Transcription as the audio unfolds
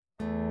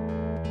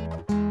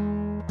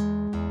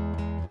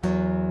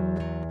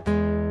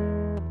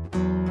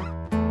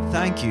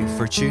Thank you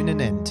for tuning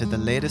in to the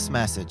latest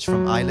message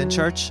from Island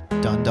Church,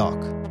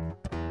 Dundalk.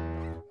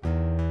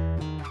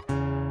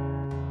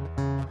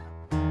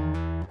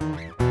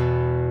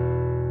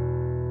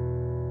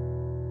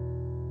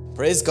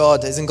 Praise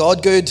God. Isn't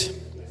God good?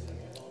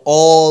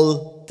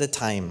 All the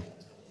time.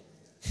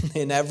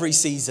 In every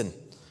season.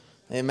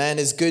 Amen.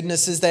 His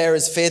goodness is there.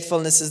 His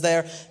faithfulness is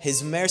there.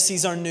 His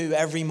mercies are new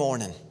every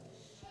morning.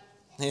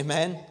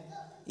 Amen.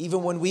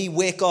 Even when we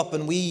wake up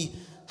and we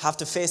have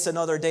to face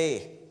another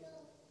day,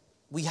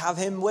 we have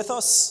Him with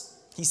us.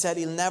 He said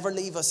He'll never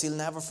leave us. He'll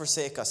never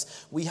forsake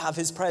us. We have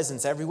His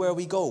presence everywhere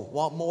we go.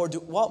 What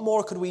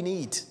more could we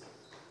need?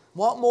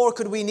 What more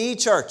could we need,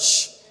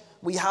 church?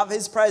 We have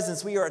His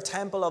presence. We are a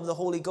temple of the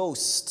Holy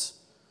Ghost.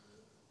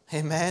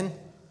 Amen.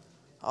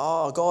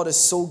 Oh, God is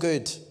so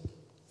good.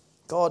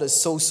 God is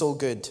so, so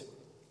good.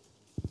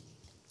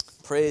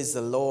 Praise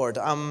the Lord.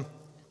 I'm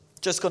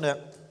just going to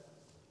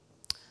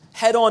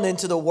head on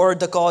into the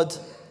word that God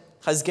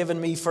has given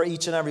me for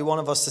each and every one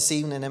of us this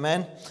evening.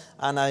 Amen.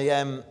 And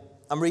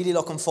I'm really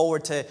looking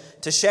forward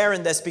to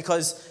sharing this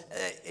because,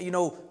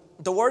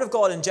 the Word of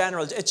God in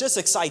general, it just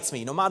excites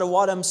me. No matter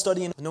what I'm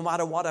studying, no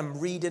matter what I'm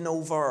reading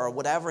over or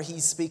whatever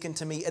He's speaking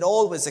to me, it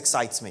always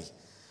excites me.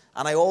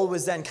 And I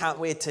always then can't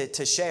wait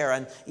to share.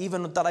 And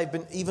even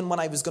when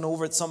I was going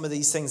over some of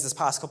these things this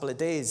past couple of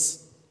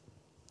days,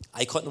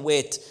 I couldn't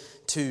wait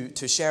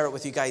to share it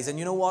with you guys. And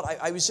you know what?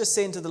 I was just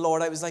saying to the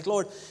Lord, I was like,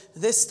 Lord,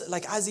 this,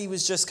 like as He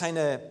was just kind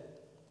of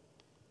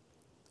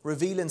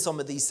revealing some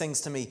of these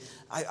things to me,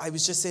 I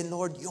was just saying,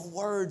 Lord, your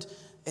word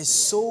is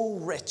so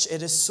rich.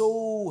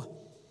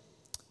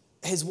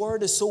 His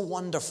word is so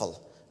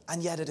wonderful,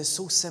 and yet it is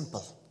so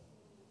simple.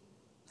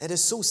 It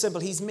is so simple.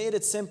 He's made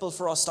it simple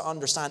for us to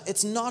understand.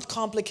 It's not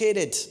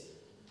complicated.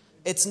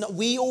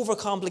 We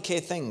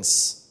overcomplicate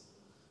things.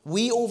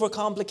 We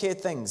overcomplicate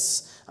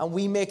things, and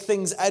we make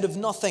things out of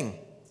nothing.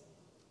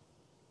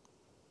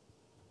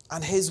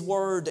 And His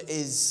word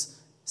is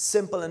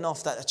simple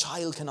enough that a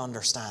child can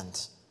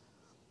understand.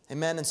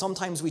 Amen. And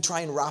sometimes we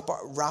try and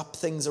wrap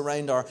things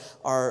around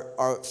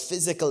our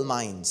physical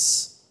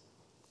minds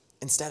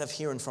instead of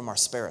hearing from our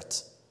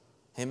spirit.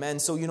 Amen.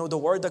 So, the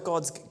word that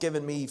God's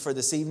given me for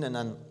this evening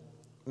and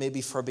maybe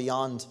for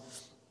beyond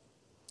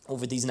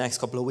over these next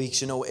couple of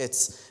weeks,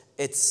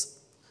 it's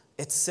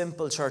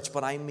simple, church,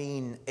 but I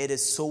mean, it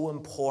is so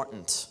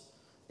important.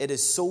 It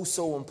is so,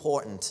 so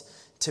important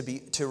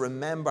to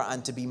remember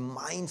and to be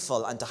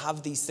mindful and to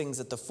have these things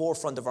at the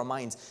forefront of our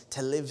minds,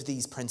 to live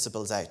these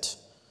principles out.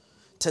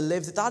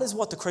 That is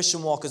what the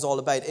Christian walk is all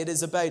about. It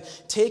is about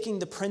taking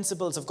the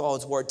principles of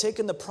God's word,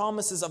 taking the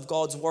promises of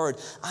God's word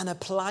and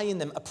applying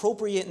them,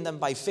 appropriating them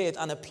by faith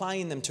and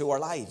applying them to our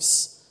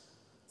lives.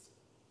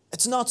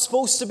 It's not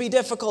supposed to be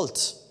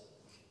difficult.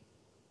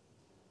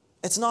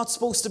 It's not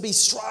supposed to be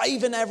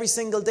striving every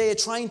single day,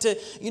 trying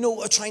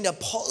to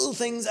pull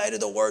things out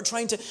of the word,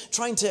 trying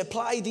to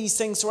apply these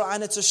things to our,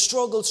 and it's a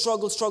struggle.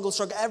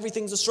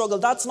 Everything's a struggle.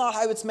 That's not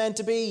how it's meant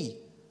to be.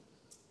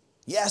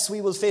 Yes, we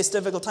will face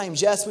difficult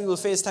times. Yes, we will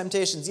face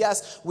temptations.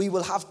 Yes, we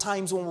will have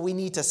times when we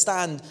need to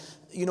stand,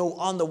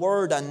 on the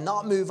word and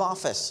not move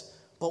off it.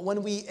 But when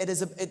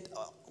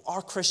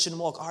our Christian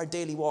walk, our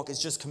daily walk is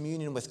just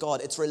communion with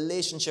God. It's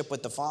relationship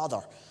with the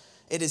Father.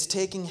 It is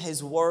taking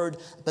His word,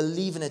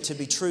 believing it to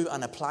be true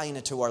and applying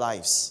it to our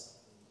lives.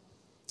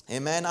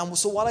 Amen. And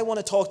so what I want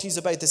to talk to you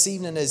about this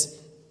evening is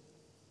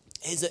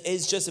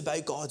just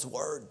about God's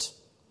word.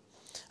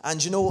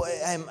 And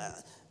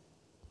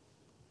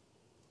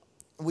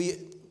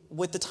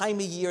with the time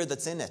of year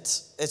that's in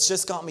it, it's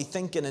just got me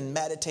thinking and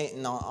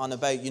meditating on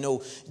about,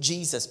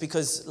 Jesus.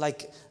 Because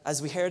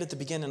as we heard at the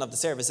beginning of the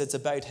service, it's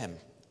about Him.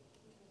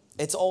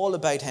 It's all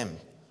about Him.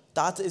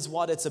 That is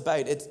what it's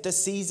about.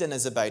 This season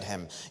is about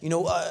Him.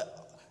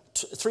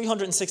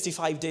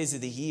 365 days of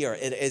the year,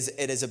 it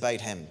is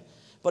about Him.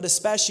 But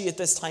especially at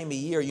this time of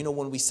year,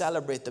 when we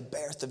celebrate the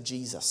birth of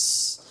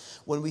Jesus,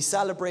 when we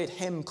celebrate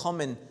Him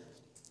coming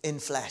in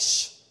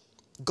flesh,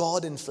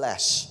 God in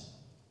flesh,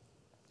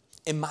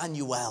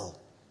 Emmanuel,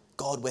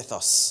 God with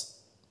us.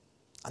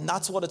 And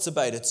that's what it's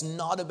about. It's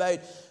not about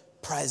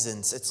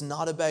presents. It's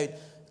not about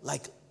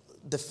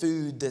the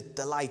food,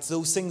 the lights.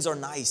 Those things are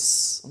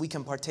nice. We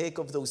can partake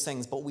of those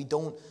things, but we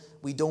don't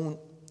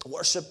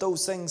worship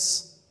those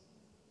things.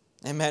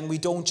 Amen. We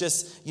don't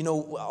just,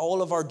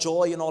 all of our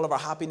joy and all of our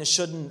happiness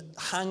shouldn't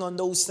hang on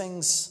those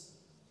things.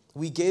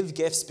 We give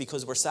gifts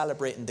because we're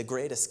celebrating the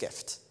greatest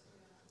gift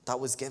that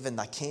was given,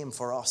 that came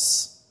for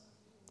us.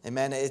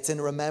 Amen. It's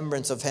in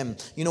remembrance of Him.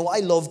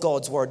 I love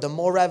God's word. The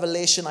more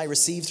revelation I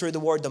receive through the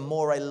word, the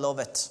more I love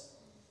it.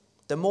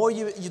 The more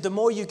you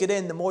get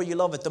in, the more you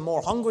love it. The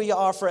more hungry you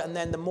are for it, and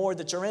then the more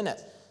that you're in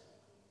it.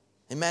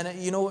 Amen.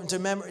 To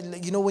remember,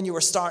 when you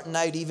were starting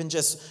out, even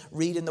just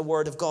reading the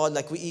word of God,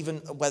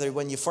 whether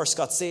when you first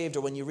got saved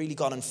or when you really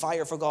got on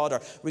fire for God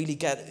or really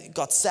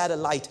got set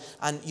alight,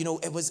 and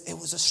it was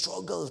a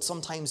struggle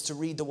sometimes to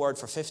read the word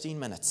for 15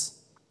 minutes.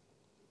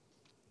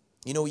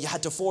 You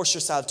had to force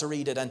yourself to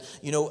read it, and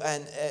you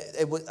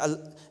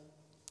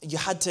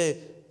had to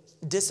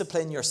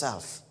discipline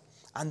yourself.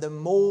 And the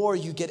more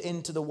you get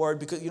into the word,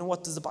 because you know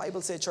what does the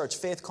Bible say, church?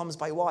 Faith comes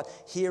by what?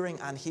 Hearing,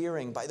 and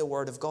hearing by the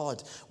word of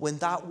God. When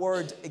that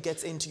word, it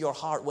gets into your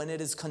heart, when it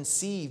is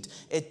conceived,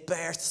 it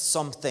births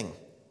something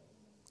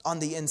on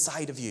the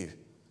inside of you.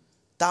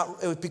 That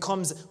it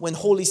becomes, when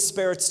Holy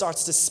Spirit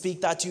starts to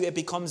speak that to you, it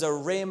becomes a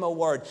rhema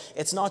word.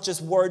 It's not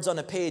just words on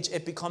a page,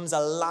 it becomes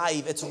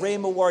alive. It's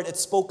rhema word, it's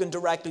spoken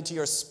directly to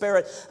your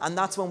spirit, and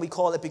that's when we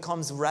call it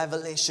becomes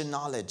revelation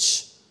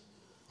knowledge.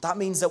 That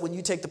means that when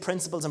you take the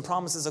principles and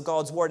promises of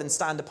God's word and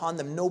stand upon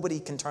them, nobody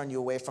can turn you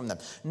away from them.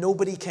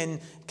 Nobody can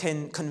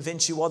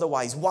convince you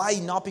otherwise. Why?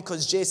 Not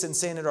because Jason's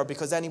saying it or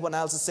because anyone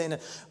else is saying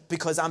it,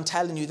 because I'm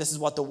telling you this is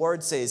what the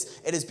word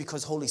says. It is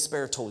because Holy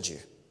Spirit told you.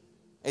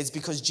 It's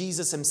because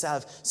Jesus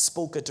himself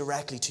spoke it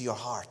directly to your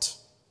heart.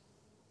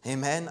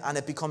 Amen? And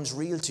it becomes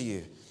real to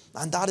you.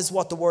 And that is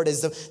what the word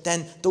is.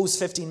 Then those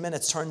 15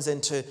 minutes turns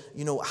into,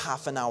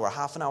 half an hour.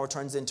 Half an hour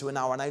turns into an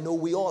hour. And I know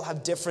we all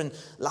have different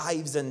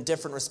lives and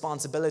different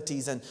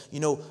responsibilities. And,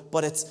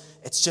 but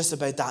it's just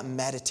about that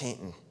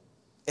meditating.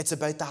 It's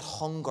about that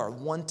hunger,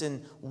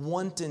 wanting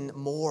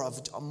more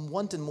of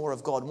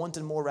God,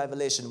 wanting more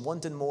revelation,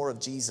 wanting more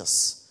of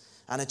Jesus.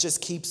 And it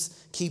just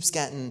keeps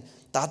getting,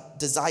 that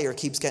desire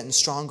keeps getting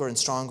stronger and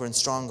stronger and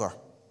stronger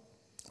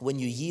when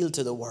you yield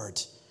to the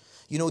word.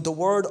 The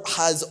word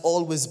has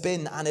always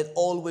been and it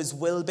always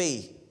will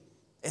be.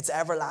 It's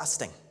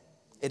everlasting.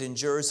 It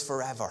endures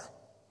forever.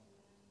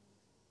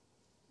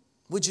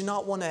 Would you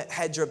not want to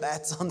hedge your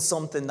bets on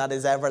something that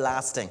is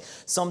everlasting?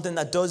 Something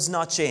that does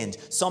not change.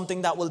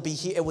 Something that will be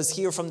here. It was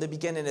here from the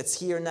beginning. It's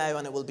here now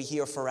and it will be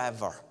here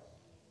forever.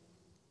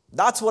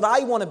 That's what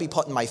I want to be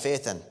putting my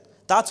faith in.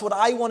 That's what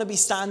I want to be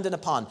standing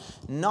upon.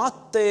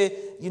 Not the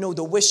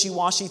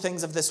wishy-washy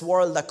things of this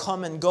world that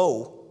come and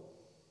go,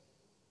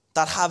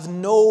 that have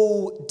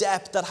no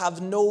depth, that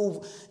have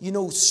no,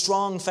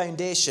 strong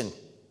foundation.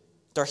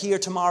 They're here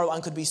tomorrow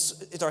and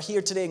they're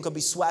here today and could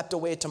be swept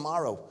away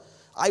tomorrow.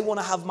 I want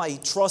to have my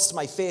trust,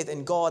 my faith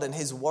in God and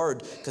his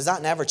word, because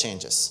that never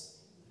changes.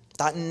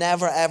 That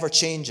never, ever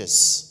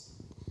changes.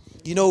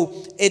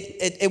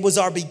 It was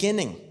our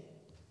beginning.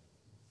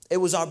 It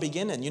was our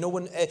beginning.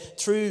 When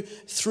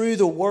through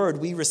the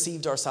word we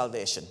received our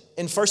salvation.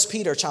 In 1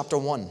 Peter chapter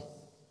 1.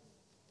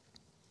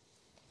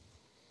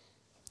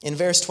 In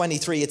verse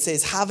 23, it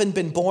says, having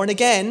been born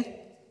again,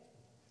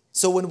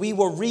 so when we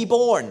were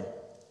reborn,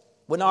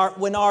 when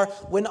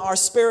our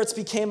spirits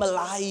became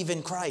alive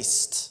in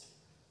Christ.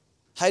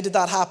 How did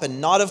that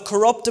happen? Not of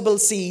corruptible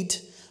seed,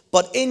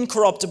 but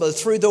incorruptible,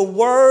 through the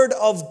word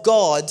of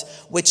God,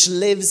 which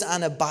lives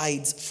and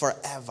abides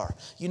forever.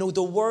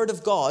 The word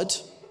of God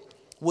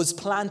was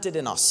planted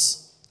in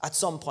us at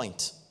some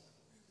point,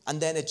 and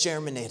then it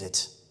germinated.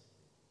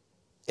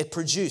 It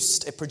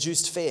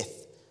produced faith.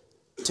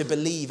 To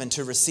believe and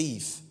to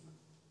receive.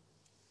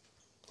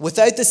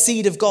 Without the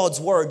seed of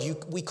God's word,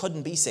 we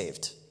couldn't be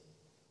saved.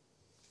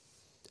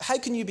 How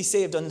can you be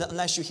saved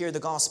unless you hear the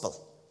gospel?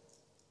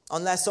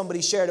 Unless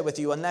somebody shared it with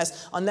you,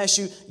 unless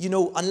the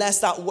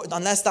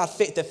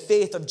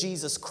faith of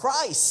Jesus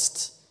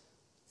Christ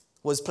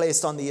was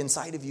placed on the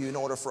inside of you in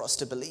order for us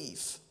to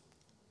believe.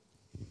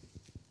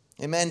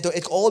 Amen.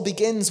 It all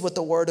begins with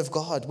the word of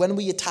God. When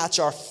we attach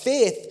our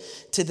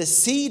faith to the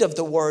seed of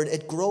the word,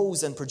 it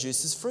grows and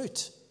produces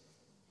fruit.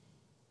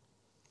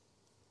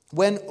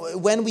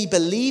 When we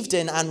believed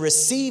in and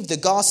received the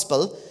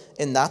gospel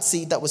in that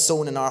seed that was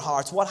sown in our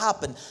hearts, what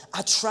happened?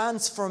 A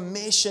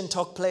transformation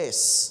took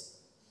place.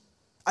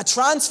 A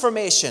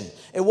transformation.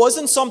 It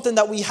wasn't something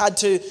that we had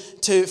to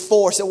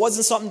force. It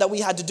wasn't something that we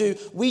had to do.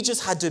 We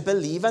just had to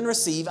believe and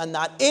receive, and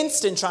that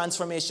instant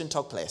transformation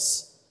took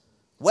place.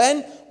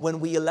 When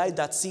we allowed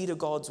that seed of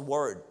God's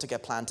word to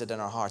get planted in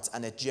our hearts,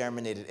 and it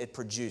germinated, it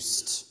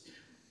produced.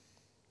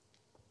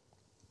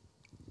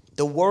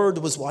 The word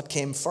was what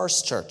came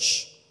first,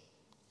 church.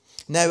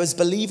 Now, as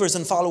believers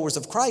and followers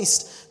of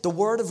Christ, the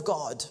word of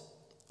God,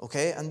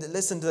 okay, and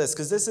listen to this,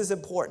 because this is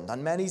important,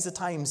 and many of the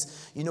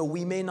times,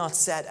 we may not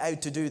set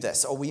out to do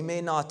this, or we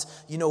may not,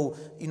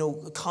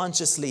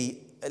 consciously,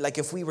 like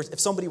if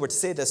somebody were to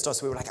say this to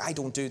us, we were like, I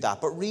don't do that.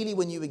 But really,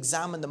 when you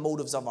examine the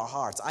motives of our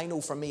hearts, I know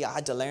for me, I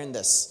had to learn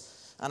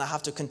this, and I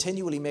have to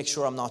continually make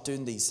sure I'm not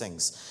doing these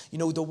things.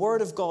 The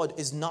word of God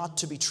is not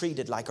to be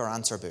treated like our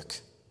answer book.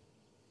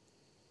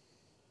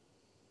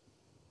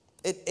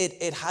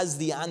 It has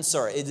the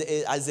answer,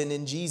 as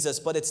in Jesus,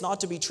 but it's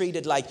not to be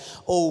treated like,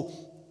 oh,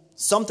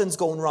 something's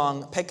going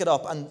wrong, pick it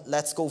up and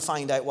let's go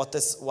find out what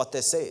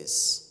this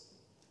is.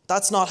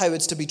 That's not how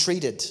it's to be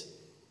treated.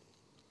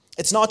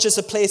 It's not just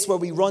a place where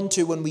we run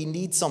to when we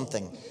need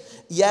something.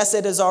 Yes,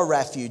 it is our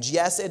refuge.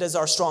 Yes, it is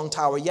our strong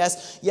tower.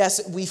 Yes,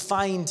 we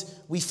find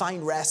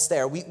rest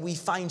there. We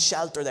find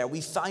shelter there.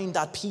 We find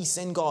that peace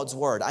in God's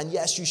word. And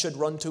yes, you should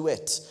run to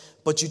it,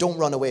 but you don't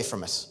run away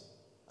from it.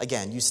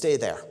 Again, you stay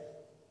there.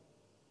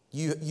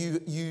 You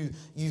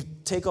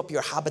take up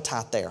your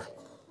habitat there.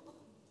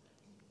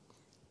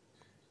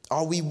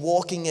 Are we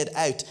walking it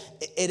out?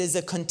 It is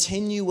a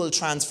continual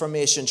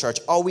transformation, church.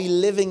 Are we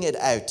living it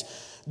out?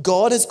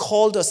 God has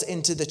called us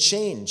into the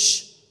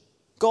change.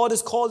 God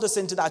has called us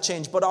into that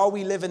change, but are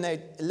we living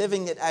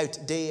it out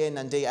day in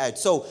and day out?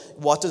 So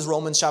what does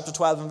Romans chapter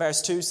 12 and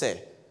verse 2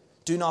 say?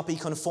 Do not be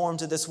conformed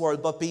to this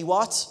world, but be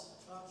what?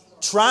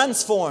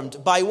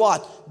 Transformed by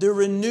what? The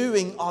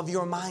renewing of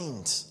your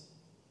mind.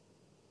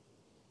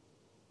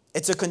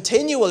 It's a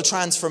continual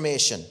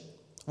transformation.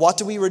 What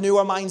do we renew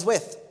our minds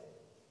with?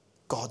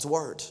 God's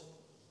word.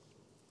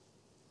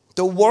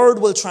 The word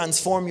will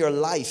transform your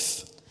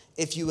life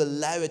if you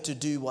allow it to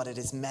do what it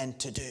is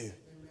meant to do. Amen.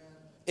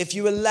 If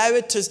you allow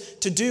it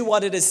to do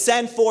what it is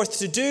sent forth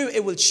to do,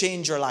 it will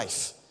change your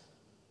life.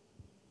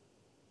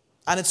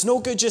 And it's no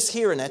good just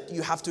hearing it.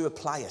 You have to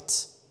apply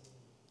it.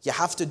 You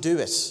have to do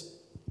it.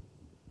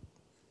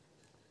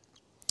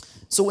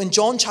 So in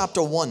John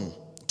chapter 1,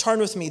 turn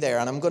with me there,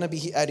 and I'm going to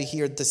be out of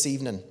here this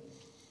evening.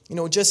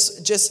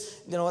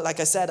 Just like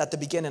I said at the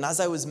beginning, as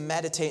I was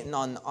meditating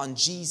on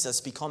Jesus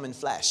becoming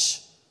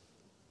flesh,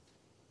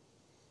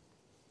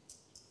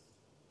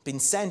 being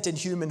sent in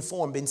human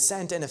form, being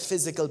sent in a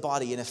physical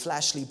body, in a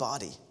fleshly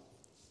body.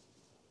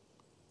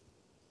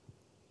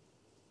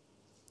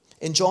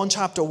 In John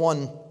chapter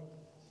 1,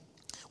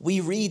 we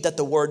read that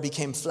the Word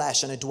became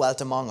flesh and it dwelt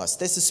among us.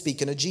 This is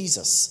speaking of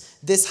Jesus.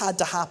 This had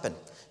to happen.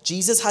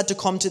 Jesus had to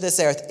come to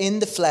this earth in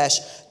the flesh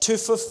to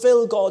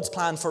fulfill God's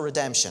plan for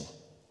redemption.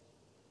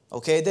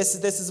 Okay, this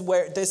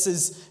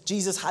is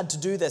Jesus had to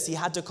do this. He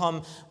had to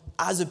come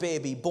as a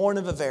baby, born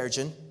of a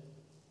virgin.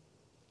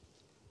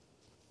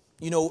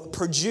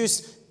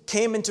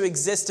 Came into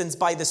existence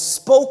by the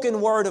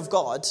spoken word of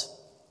God.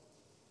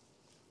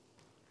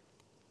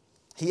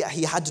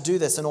 He had to do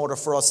this in order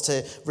for us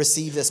to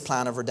receive this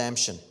plan of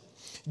redemption.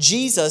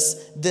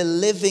 Jesus, the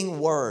living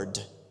word,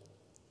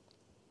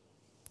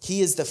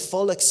 he is the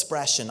full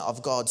expression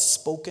of God's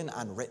spoken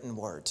and written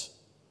word.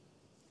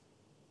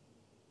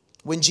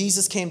 When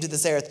Jesus came to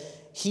this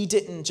earth, he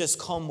didn't just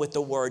come with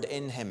the word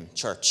in him,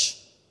 church.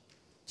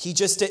 He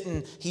just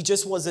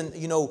wasn't,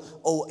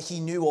 he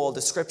knew all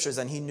the scriptures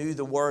and he knew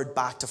the word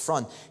back to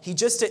front. He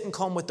just didn't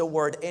come with the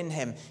word in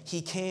him.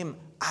 He came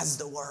as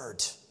the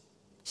word.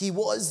 He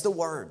was the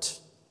word.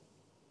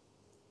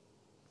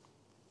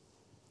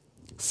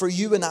 For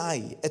you and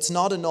I, it's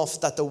not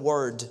enough that the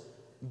word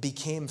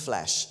became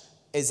flesh,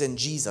 as in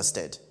Jesus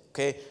did.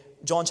 Okay?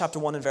 John chapter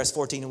 1 and verse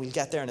 14, and we'll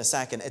get there in a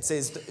second. It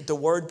says, the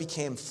word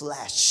became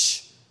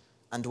flesh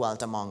and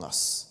dwelt among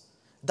us.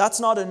 That's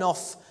not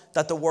enough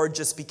that the word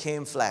just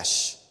became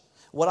flesh.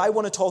 What I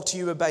want to talk to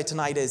you about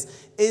tonight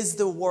is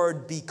the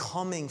word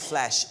becoming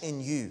flesh in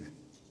you?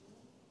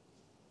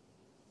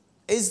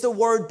 Is the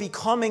word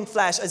becoming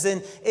flesh, as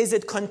in, is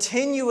it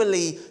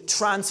continually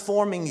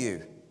transforming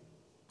you?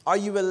 Are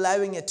you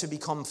allowing it to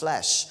become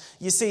flesh?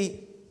 You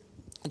see,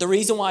 the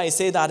reason why I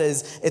say that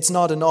is it's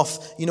not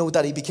enough,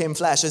 that he became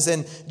flesh. As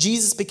in,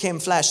 Jesus became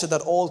flesh so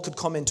that all could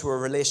come into a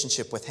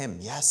relationship with him.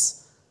 Yes.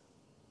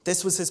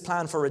 This was his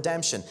plan for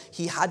redemption.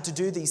 He had to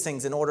do these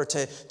things in order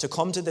to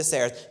come to this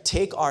earth,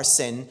 take our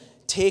sin,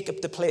 take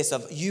up the place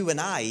of you and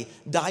I,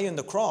 die on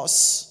the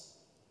cross,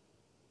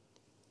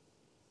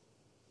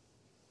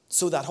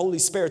 so that Holy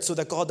Spirit, so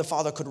that God the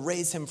Father could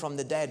raise him from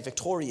the dead,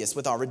 victorious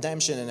with our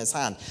redemption in his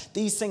hand.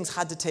 These things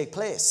had to take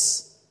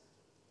place.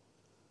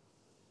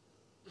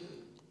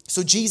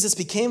 So Jesus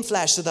became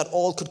flesh so that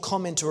all could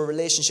come into a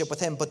relationship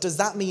with him. But does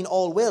that mean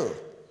all will?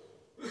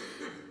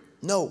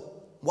 No.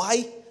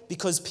 Why?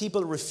 Because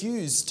people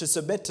refuse to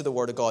submit to the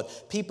Word of God.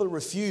 People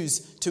refuse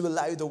to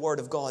allow the Word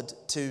of God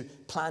to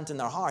plant in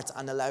their hearts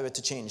and allow it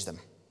to change them.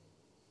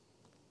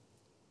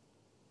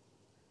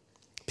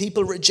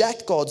 People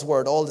reject God's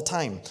Word all the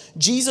time.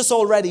 Jesus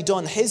already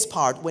done his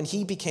part when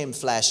he became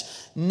flesh.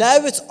 Now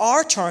it's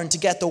our turn to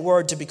get the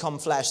Word to become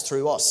flesh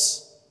through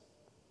us.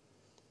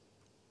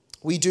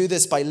 We do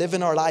this by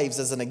living our lives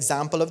as an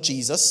example of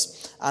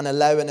Jesus and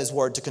allowing his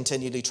word to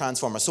continually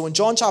transform us. So in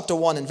John chapter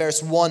 1 and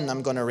verse 1,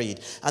 I'm going to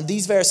read. And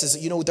these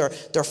verses,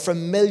 they're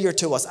familiar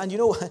to us. And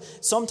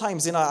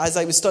sometimes, as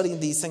I was studying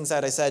these things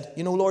out, I said,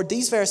 Lord,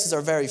 these verses are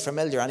very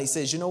familiar. And he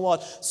says, you know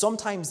what?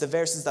 Sometimes the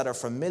verses that are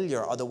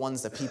familiar are the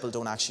ones that people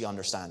don't actually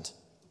understand.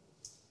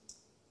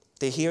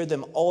 They hear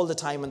them all the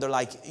time and they're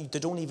like, they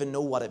don't even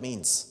know what it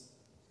means.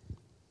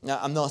 Now,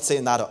 I'm not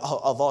saying that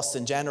of us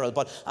in general,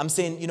 but I'm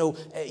saying,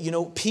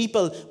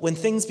 people, when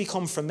things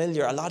become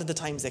familiar, a lot of the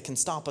times they can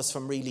stop us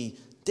from really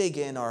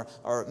digging or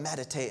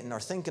meditating or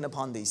thinking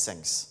upon these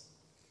things.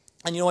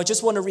 And, I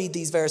just want to read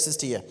these verses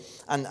to you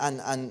and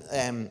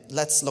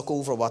let's look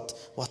over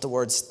what the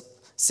Word's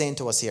saying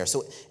to us here.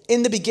 So,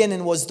 in the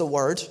beginning was the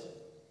Word,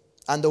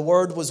 and the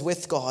Word was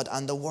with God,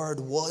 and the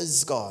Word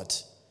was God.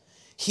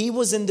 He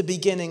was in the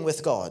beginning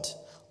with God.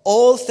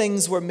 All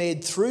things were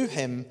made through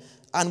him,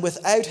 and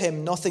without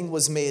him nothing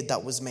was made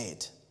that was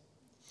made.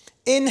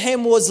 In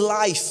him was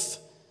life,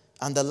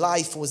 and the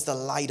life was the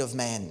light of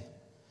men.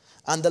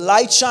 And the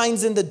light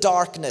shines in the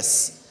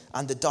darkness,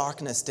 and the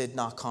darkness did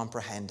not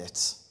comprehend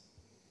it.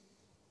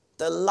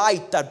 The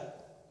light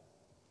that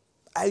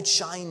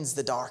outshines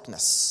the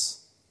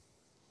darkness.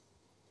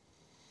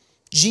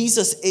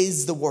 Jesus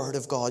is the Word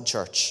of God,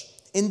 church.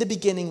 In the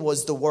beginning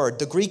was the Word.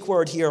 The Greek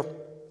word here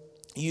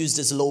used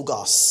is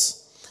logos.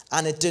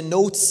 And it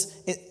denotes,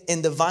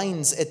 in the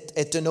vines,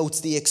 it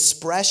denotes the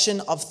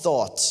expression of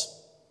thought.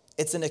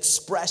 It's an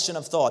expression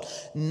of thought,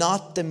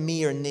 not the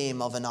mere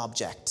name of an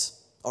object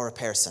or a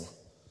person.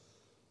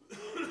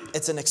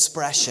 It's an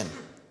expression.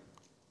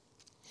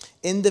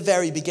 In the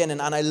very beginning,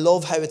 and I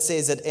love how it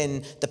says it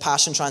in the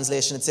Passion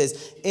Translation, it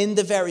says, in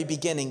the very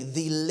beginning,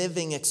 the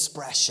living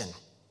expression,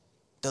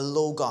 the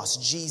Logos,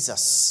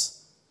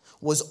 Jesus,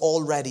 was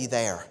already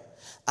there.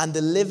 And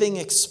the living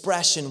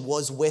expression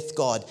was with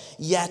God,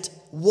 yet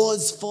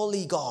was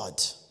fully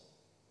God.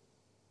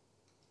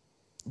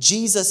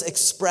 Jesus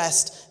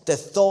expressed the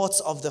thoughts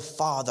of the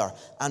Father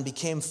and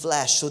became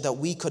flesh so that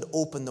we could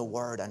open the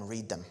Word and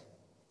read them.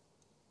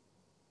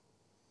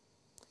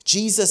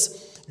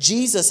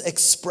 Jesus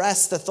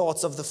expressed the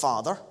thoughts of the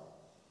Father.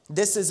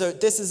 This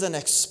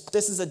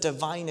is a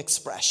divine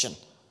expression.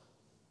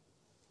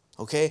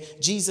 Okay?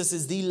 Jesus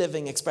is the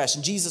living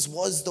expression. Jesus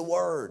was the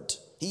Word.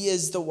 He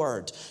is the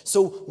Word.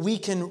 So we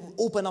can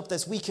open up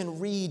this. We can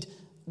read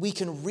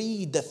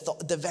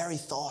the very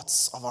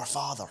thoughts of our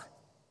Father.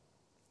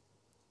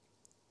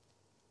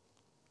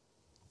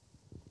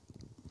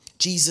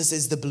 Jesus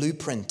is the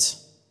blueprint.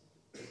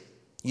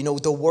 You know,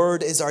 the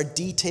Word is our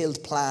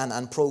detailed plan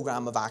and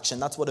program of action.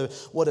 That's what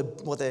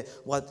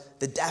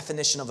the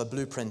definition of a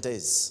blueprint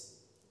is.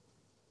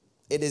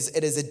 It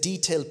is a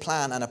detailed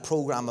plan and a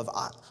program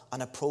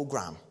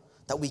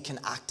that we can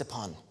act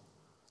upon.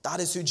 That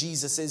is who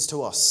Jesus is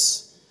to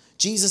us.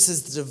 Jesus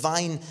is the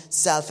divine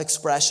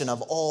self-expression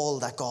of all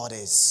that God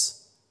is.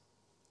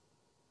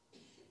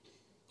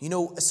 You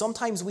know,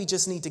 sometimes we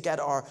just need to get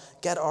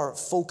our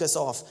focus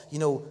off,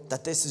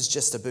 that this is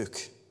just a book.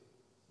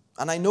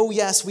 And I know,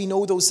 yes, we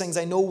know those things.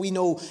 We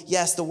know,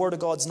 yes, the Word of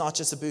God's not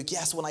just a book.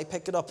 Yes, when I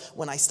pick it up,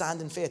 when I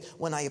stand in faith,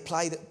 when I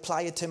apply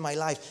it to my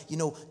life,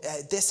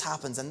 this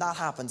happens and that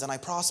happens and I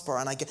prosper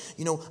and I get,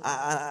 and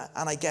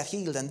I get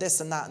healed and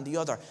this and that and the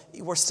other.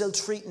 We're still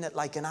treating it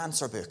like an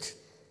answer book.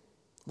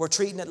 We're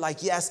treating it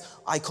like, yes,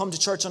 I come to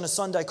church on a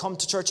Sunday, I come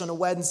to church on a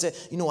Wednesday,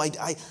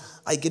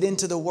 I get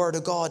into the Word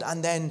of God,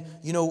 and then,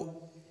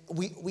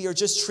 we are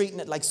just treating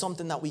it like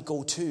something that we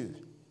go to.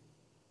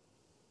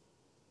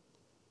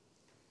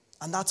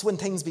 And that's when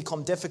things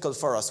become difficult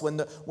for us,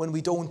 when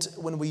we don't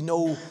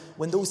allow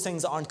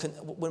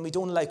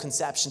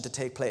conception to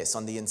take place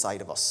on the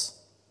inside of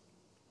us.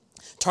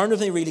 Turn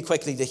with me really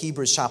quickly to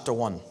Hebrews chapter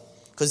 1,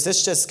 because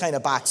this just kind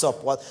of backs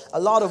up a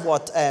lot of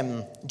what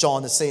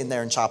John is saying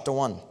there in chapter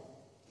 1.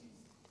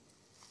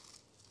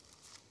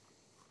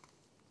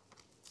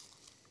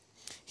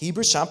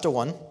 Hebrews chapter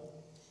 1,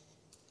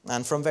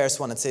 and from verse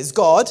 1 it says,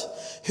 God,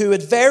 who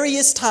at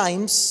various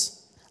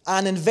times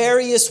and in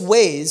various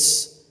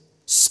ways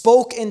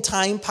spoke in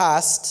time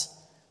past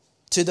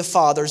to the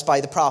fathers by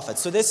the prophets.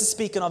 So this is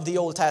speaking of the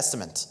Old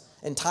Testament,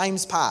 in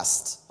times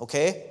past,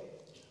 okay?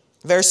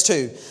 Verse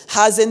 2,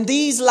 has in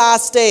these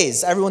last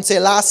days, everyone say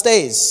last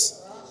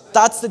days.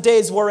 That's the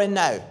days we're in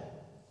now.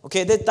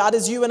 Okay, that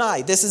is you and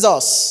I. This is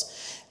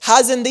us.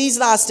 Has in these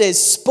last days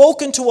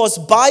spoken to us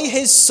by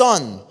his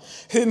Son,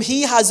 whom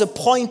he has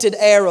appointed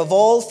heir of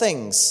all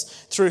things,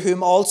 through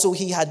whom also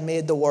he had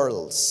made the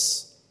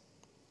worlds.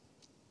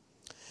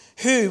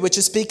 Who, which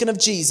is speaking of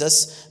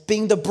Jesus,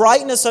 being the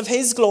brightness of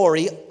his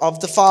glory of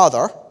the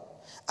Father,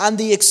 and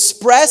the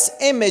express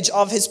image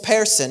of his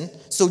person.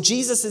 So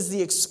Jesus is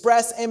the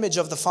express image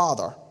of the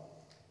Father.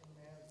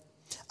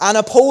 And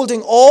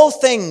upholding all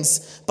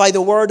things by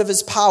the word of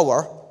his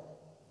power,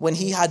 when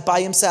he had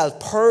by himself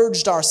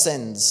purged our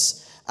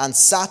sins, and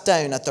sat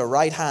down at the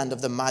right hand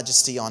of the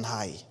Majesty on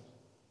high.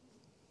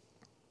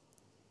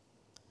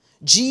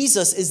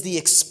 Jesus is the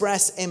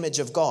express image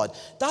of God.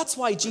 That's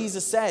why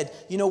Jesus said,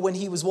 when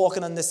he was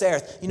walking on this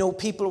earth,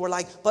 people were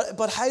like,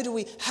 but how do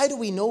we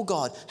know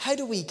God? How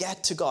do we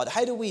get to God?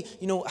 How do we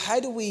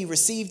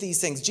receive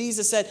these things?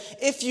 Jesus said,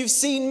 if you've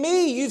seen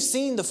me, you've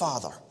seen the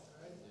Father.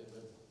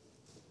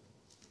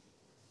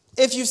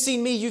 If you've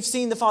seen me, you've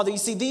seen the Father. You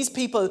see, these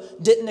people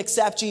didn't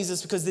accept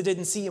Jesus because they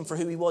didn't see him for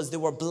who he was. They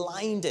were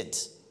blinded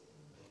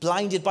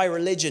by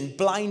religion,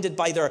 blinded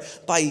by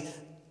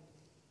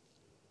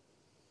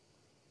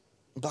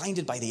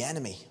the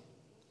enemy,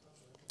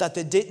 that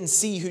they didn't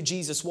see who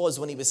Jesus was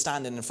when he was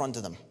standing in front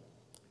of them.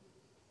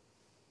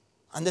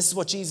 And this is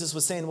what Jesus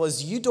was saying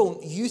was, you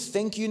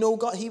think you know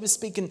God? He was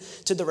speaking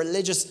to the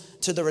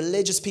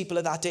religious people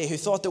of that day who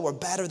thought they were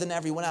better than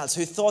everyone else,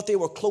 who thought they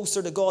were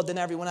closer to God than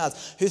everyone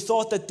else, who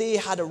thought that they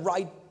had a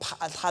rightful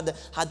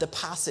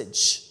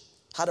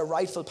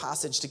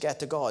passage to get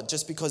to God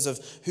just because of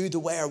who they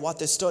were, what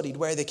they studied,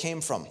 where they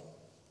came from.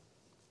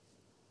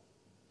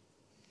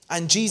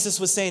 And Jesus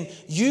was saying,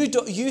 you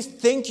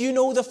think you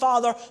know the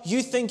Father,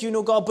 you think you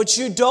know God, but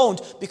you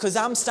don't, because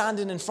I'm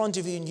standing in front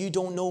of you and you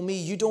don't know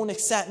me, you don't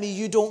accept me,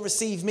 you don't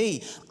receive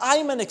me.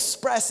 I'm an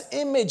express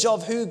image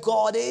of who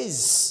God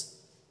is.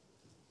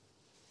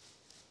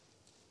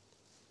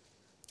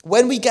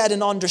 When we get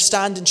an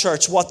understanding,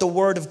 church, that the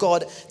Word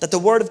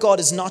of God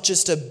is not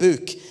just a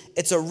book,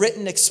 it's a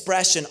written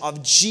expression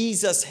of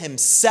Jesus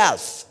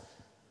himself,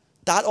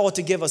 that ought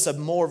to give us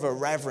more of a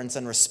reverence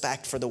and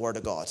respect for the Word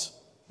of God.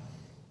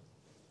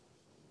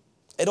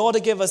 It ought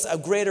to give us a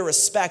greater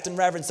respect and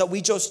reverence, that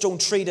we just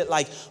don't treat it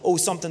like, oh,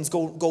 something's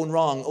going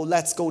wrong. Oh,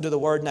 let's go to the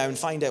Word now and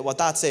find out what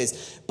that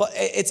says. But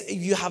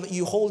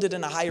you hold it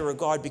in a higher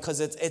regard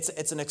because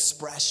it's an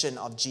expression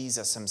of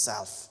Jesus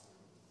himself.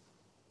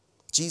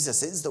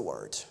 Jesus is the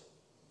Word.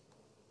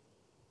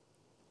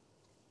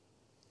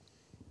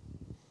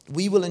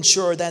 We will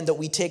ensure then that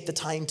we take the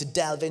time to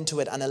delve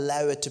into it and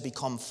allow it to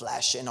become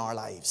flesh in our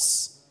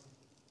lives.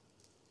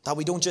 That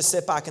we don't just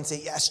sit back and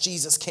say, yes,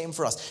 Jesus came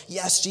for us.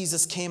 Yes,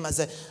 Jesus came as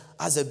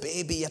a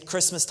baby at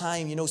Christmas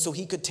time, so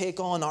he could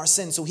take on our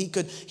sin, so he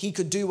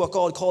could do what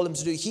God called him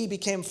to do. He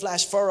became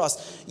flesh for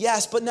us.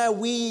 Yes, but now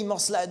we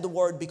must let the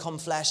Word become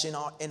flesh in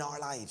our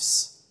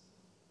lives.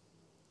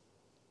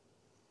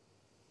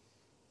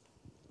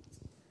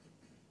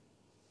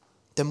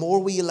 The more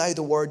we allow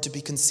the Word to be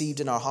conceived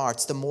in our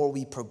hearts, the more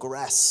we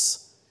progress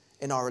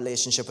in our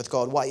relationship with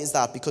God. Why is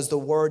that? Because the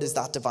Word is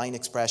that divine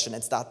expression.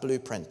 It's that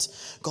blueprint.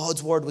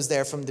 God's Word was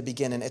there from the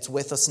beginning. It's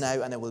with us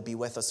now, and it will be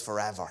with us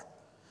forever.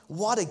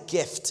 What a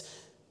gift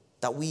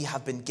that we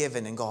have been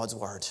given in God's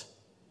Word.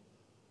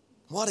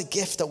 What a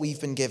gift that we've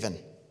been given.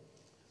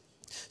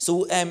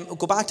 So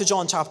go back to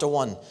John chapter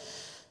 1.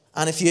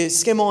 And if you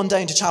skim on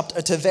down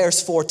to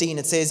verse 14,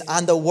 it says,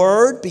 "And the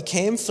Word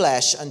became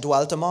flesh and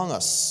dwelt among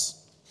us.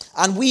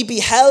 And we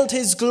beheld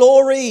his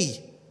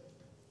glory.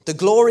 The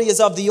glory is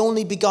of the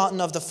only begotten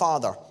of the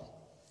Father,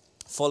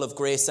 full of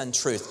grace and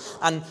truth."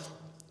 And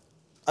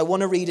I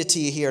want to read it to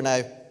you here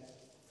now.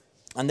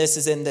 And this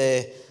is in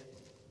the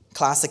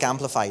Classic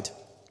Amplified.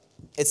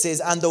 It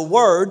says, "And the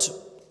Word,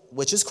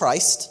 which is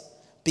Christ,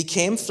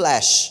 became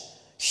flesh,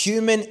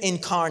 human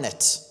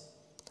incarnate,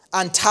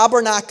 and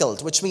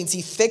tabernacled," which means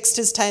he fixed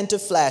his tent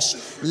of flesh,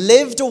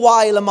 "lived a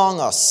while among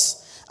us.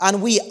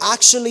 And we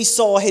actually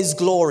saw his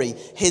glory,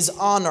 his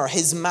honor,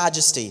 his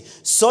majesty,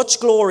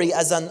 such glory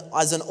as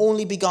an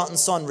only begotten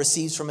Son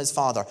receives from his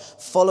Father,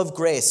 full of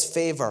grace,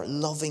 favor,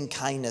 loving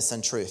kindness,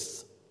 and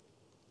truth."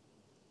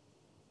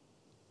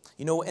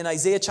 In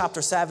Isaiah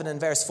chapter 7 and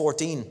verse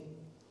 14,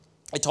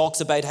 it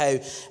talks about how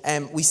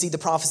we see the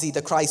prophecy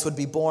that Christ would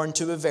be born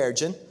to a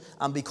virgin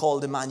and be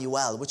called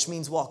Emmanuel, which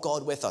means what?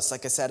 God with us,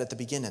 like I said at the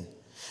beginning.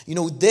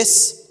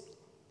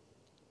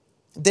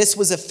 This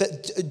was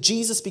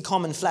Jesus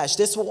becoming flesh.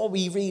 This is what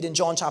we read in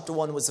John chapter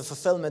 1 was a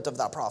fulfillment of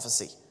that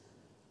prophecy.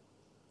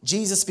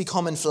 Jesus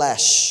becoming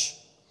flesh.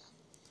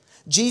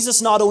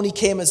 Jesus not only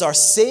came as our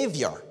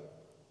Savior.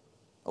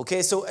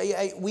 Okay, so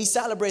we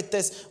celebrate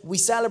this. We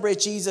celebrate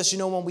Jesus,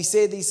 when we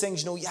say these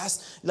things, yes,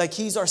 like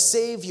he's our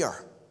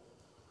Savior.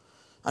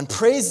 And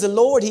praise the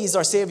Lord, he's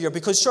our Savior.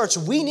 Because, church,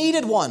 we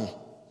needed one.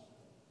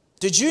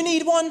 Did you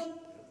need one?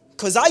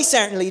 Because I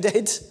certainly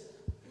did.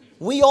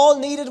 We all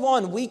needed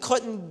one. We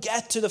couldn't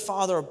get to the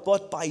Father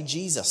but by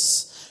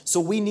Jesus. So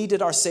we needed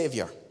our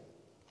Savior.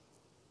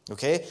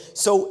 Okay?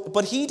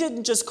 But he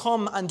didn't just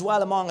come and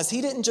dwell among us.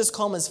 He didn't just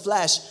come as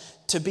flesh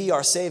to be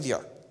our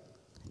Savior.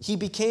 He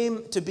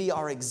became to be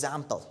our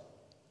example.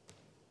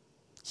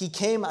 He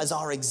came as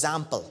our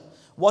example.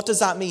 What does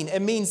that mean?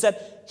 It means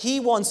that he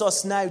wants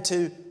us now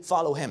to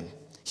follow him.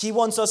 He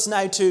wants us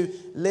now to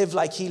live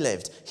like he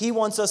lived. He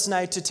wants us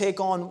now to take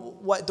on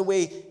the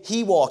way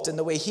he walked and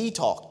the way he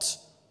talked.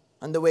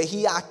 And the way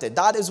he acted.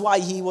 That is why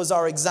he was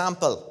our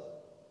example.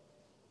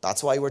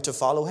 That's why we're to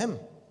follow him.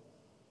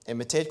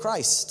 Imitate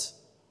Christ.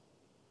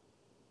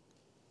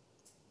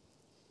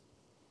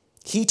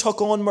 He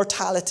took on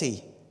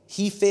mortality.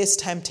 He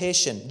faced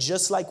temptation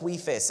just like we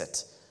face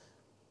it.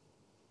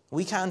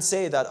 We can't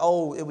say that,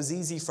 it was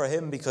easy for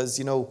him because,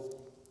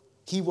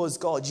 he was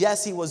God.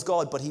 Yes, he was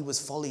God, but he was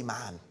fully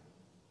man.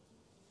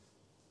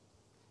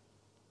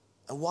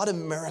 And what a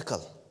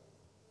miracle.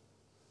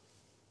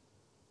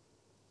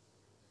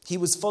 He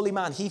was fully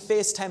man. He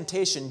faced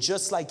temptation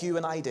just like you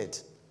and I did.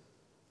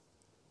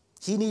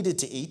 He needed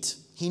to eat.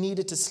 He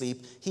needed to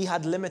sleep. He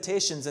had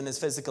limitations in his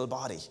physical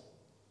body.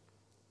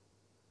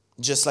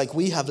 Just like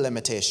we have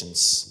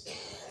limitations.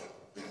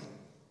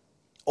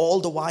 All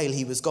the while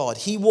he was God.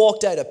 He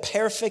walked out a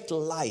perfect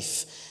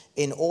life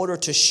in order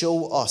to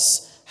show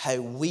us how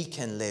we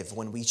can live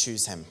when we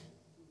choose him.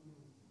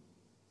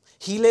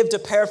 He lived a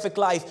perfect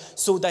life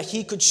so that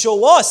he could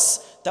show us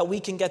that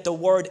we can get the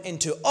Word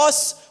into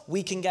us,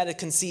 we can get it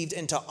conceived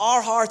into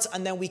our hearts,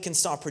 and then we can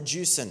start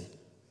producing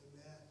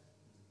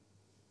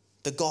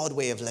the God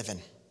way of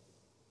living.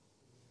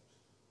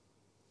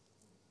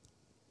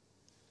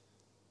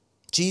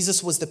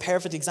 Jesus was the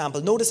perfect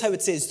example. Notice how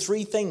it says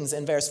 3 things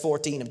in verse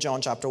 14 of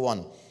John chapter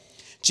 1.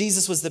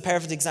 Jesus was the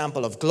perfect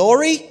example of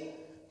glory,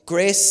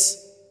 grace,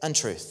 and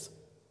truth.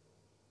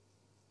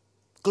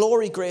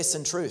 Glory, grace,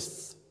 and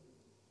truth.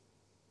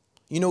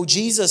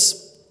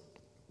 Jesus,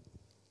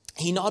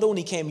 he not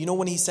only came,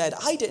 when he said,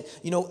 I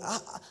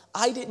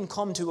didn't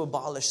come to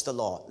abolish the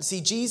law. See,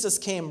 Jesus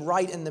came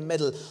right in the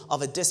middle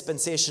of a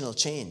dispensational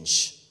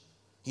change.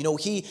 He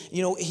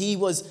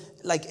was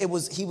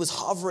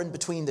hovering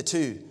between the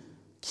two.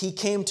 He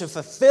came to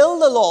fulfill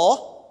the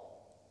law,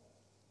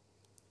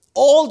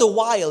 all the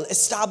while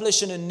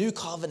establishing a new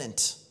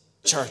covenant,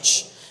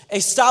 church.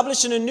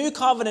 establishing a new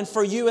covenant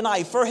for you and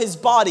I, for his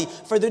body,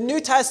 for the New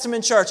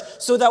Testament church,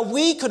 so that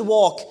we could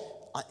walk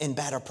in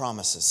better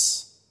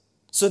promises,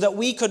 so that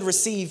we could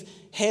receive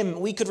him,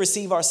 we could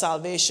receive our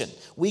salvation.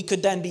 We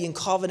could then be in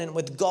covenant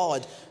with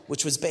God,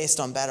 which was based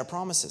on better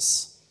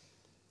promises.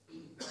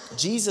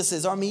 Jesus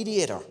is our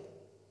mediator.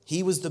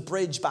 He was the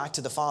bridge back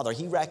to the Father.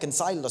 He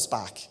reconciled us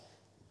back.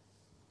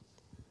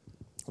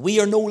 We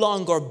are no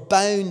longer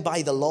bound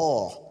by the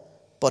law,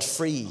 but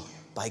free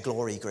by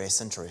glory,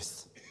 grace, and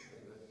truth.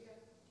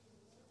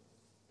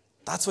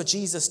 That's what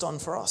Jesus done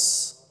for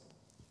us.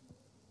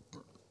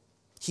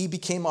 He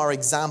became our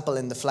example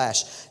in the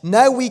flesh.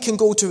 Now we can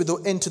go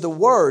into the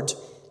Word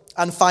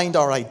and find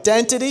our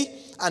identity,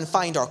 and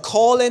find our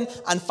calling,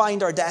 and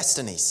find our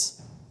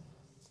destinies.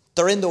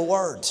 They're in the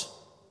Word.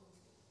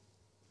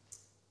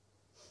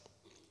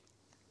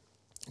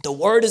 The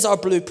Word is our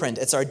blueprint.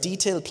 It's our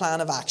detailed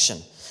plan of action.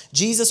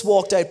 Jesus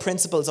walked out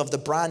principles of the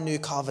brand new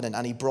covenant,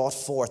 and he brought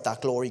forth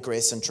that glory,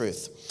 grace, and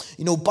truth.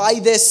 By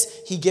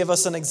this, he gave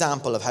us an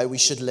example of how we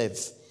should live.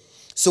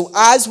 So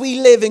as we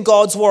live in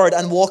God's Word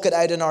and walk it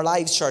out in our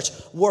lives, church,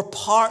 we're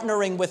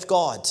partnering with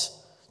God.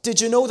 Did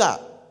you know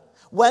that?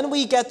 When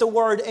we get the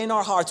Word in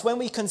our hearts,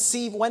 when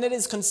it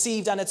is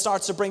conceived and it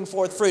starts to bring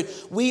forth fruit,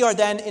 we are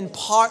then in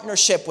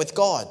partnership with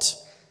God,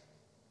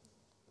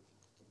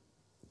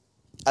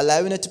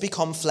 allowing it to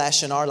become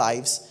flesh in our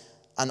lives,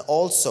 and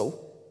also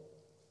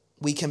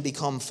we can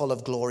become full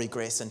of glory,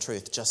 grace, and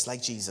truth, just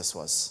like Jesus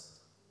was.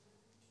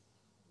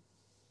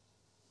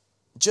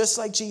 Just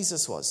like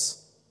Jesus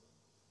was.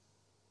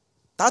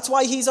 That's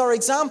why he's our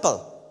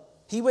example.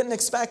 He wouldn't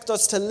expect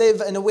us to live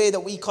in a way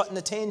that we couldn't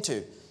attain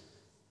to.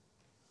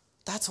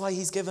 That's why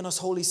he's given us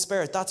Holy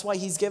Spirit. That's why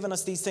he's given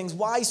us these things.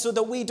 Why? So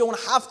that we don't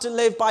have to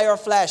live by our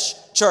flesh,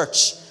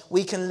 church.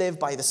 We can live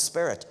by the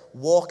Spirit.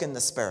 Walk in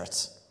the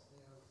Spirit.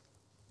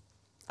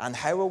 And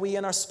how are we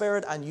in our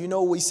spirit? And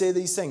we say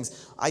these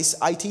things.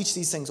 I teach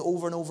these things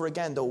over and over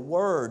again. The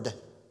Word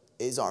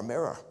is our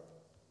mirror.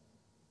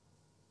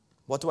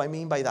 What do I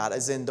mean by that?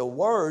 As in, the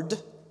Word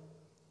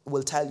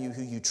will tell you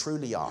who you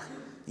truly are.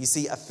 You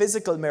see, a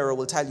physical mirror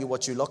will tell you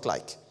what you look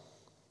like.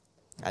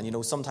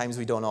 And sometimes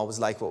we don't always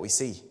like what we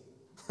see.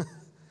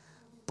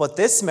 But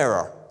this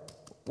mirror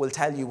will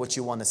tell you what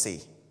you want to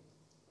see,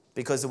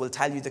 because it will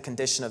tell you the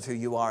condition of who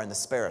you are in the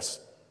Spirit.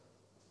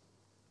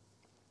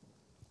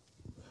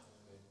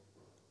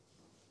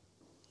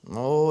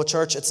 Oh,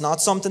 church, it's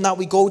not something that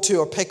we go to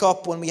or pick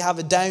up when we have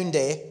a down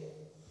day.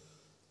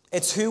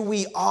 It's who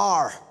we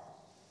are.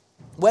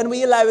 When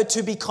we allow it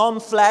to become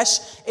flesh,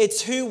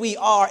 it's who we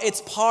are.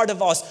 It's part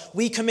of us.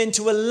 We come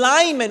into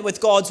alignment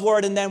with God's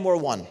Word, and then we're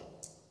one.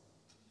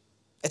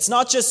 It's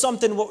not just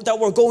something that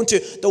we're going to,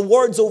 the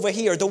Word's over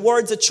here, the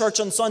Word's at church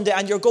on Sunday,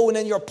 and you're going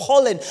and you're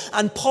pulling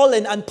and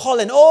pulling and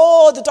pulling.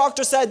 Oh, the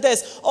doctor said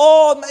this.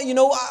 Oh,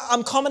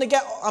 I'm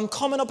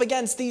coming up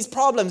against these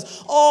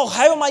problems. Oh,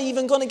 how am I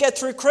even going to get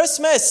through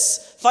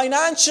Christmas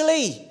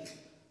financially?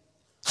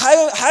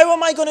 How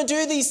am I going to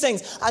do these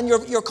things? And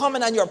you're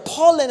coming and you're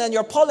pulling and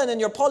you're pulling and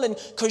you're pulling,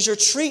 because you're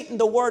treating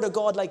the Word of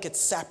God like it's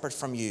separate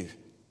from you.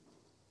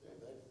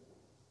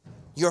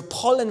 You're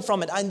pulling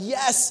from it. And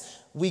yes,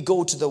 we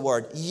go to the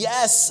Word.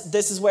 Yes,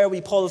 this is where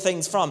we pull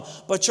things from.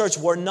 But church,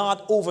 we're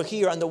not over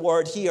here and the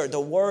Word here.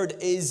 The Word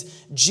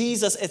is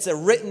Jesus. It's a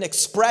written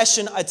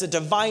expression. It's a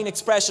divine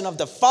expression of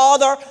the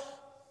Father.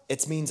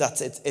 It means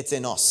that it's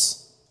in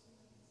us.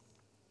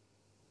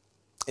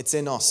 It's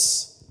in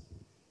us.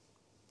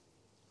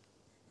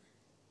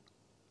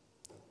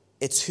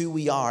 It's who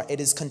we are. It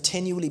is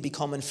continually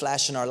becoming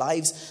flesh in our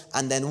lives.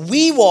 And then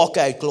we walk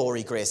out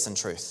glory, grace, and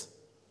truth.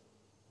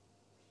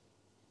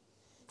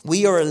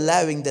 We are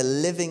allowing the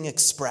living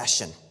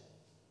expression,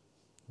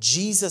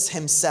 Jesus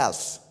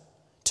himself,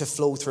 to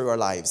flow through our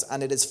lives.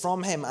 And it is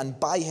from him and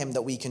by him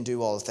that we can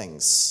do all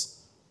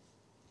things.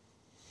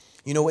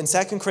 In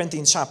 2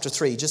 Corinthians chapter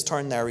 3, just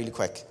turn there really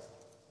quick.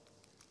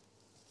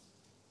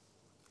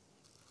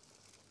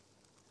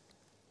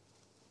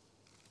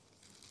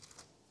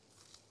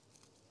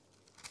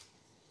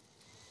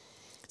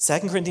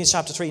 Second Corinthians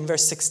chapter 3 and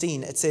verse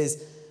 16, it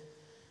says,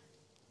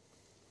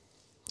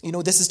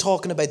 this is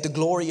talking about the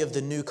glory of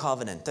the new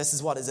covenant. This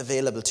is what is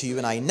available to you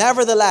and I.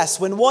 Nevertheless,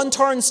 when one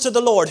turns to the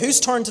Lord, who's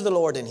turned to the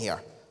Lord in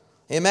here?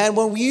 Amen.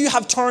 When you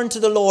have turned to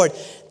the Lord,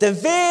 the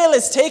veil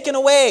is taken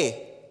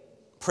away.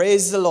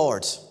 Praise the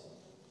Lord.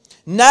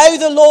 Now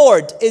the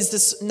Lord is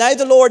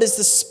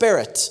the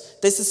Spirit.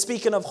 This is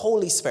speaking of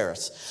Holy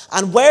Spirit.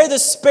 And where the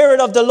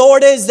Spirit of the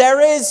Lord is, there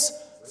is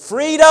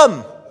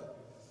freedom.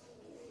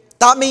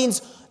 That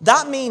means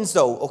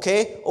though,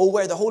 okay?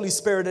 Where the Holy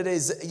Spirit it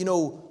is,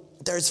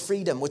 there's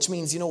freedom, which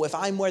means, if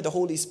I'm where the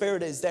Holy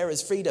Spirit is, there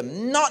is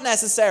freedom. Not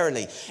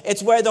necessarily.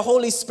 It's where the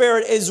Holy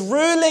Spirit is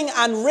ruling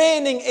and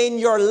reigning in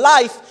your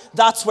life.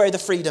 That's where the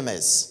freedom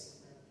is.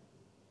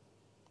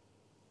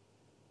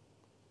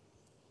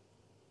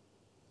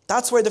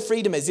 That's where the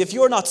freedom is. If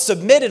you're not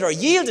submitted or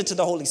yielded to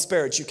the Holy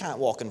Spirit, you can't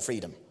walk in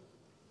freedom.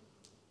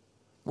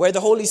 Where the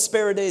Holy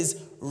Spirit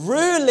is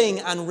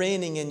ruling and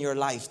reigning in your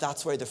life,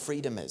 that's where the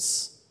freedom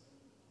is.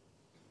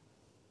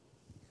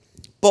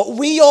 But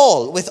we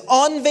all, with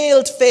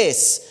unveiled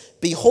face,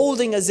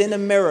 beholding as in a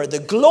mirror the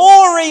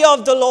glory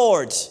of the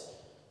Lord,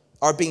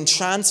 are being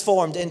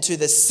transformed into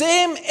the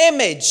same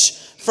image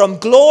from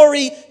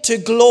glory to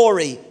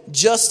glory,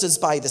 just as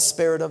by the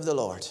Spirit of the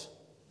Lord.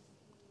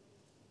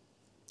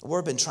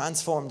 We're being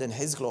transformed in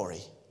His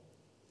glory.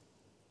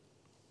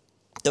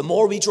 The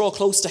more we draw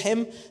close to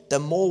Him, the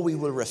more we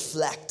will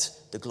reflect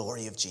the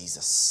glory of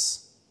Jesus.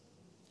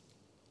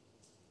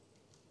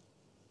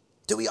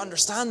 Do we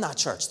understand that,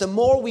 church? The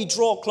more we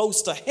draw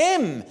close to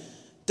Him,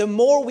 the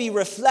more we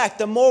reflect,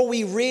 the more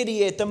we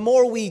radiate, the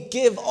more we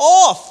give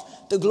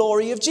off the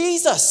glory of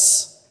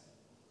Jesus.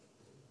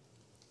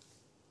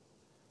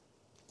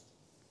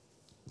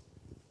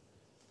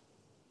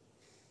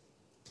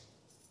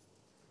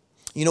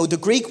 You know, the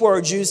Greek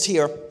word used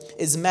here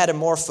is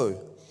metamorpho,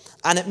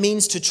 and it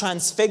means to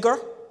transfigure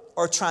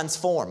or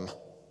transform.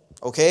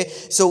 Okay,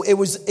 so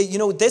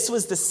this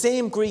was the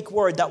same Greek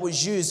word that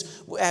was used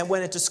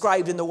when it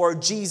described in the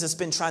word Jesus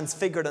being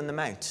transfigured on the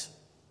mount.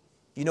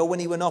 You know, when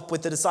he went up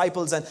with the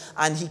disciples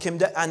and he came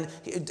and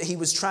he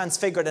was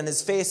transfigured and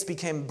his face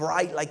became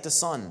bright like the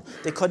sun.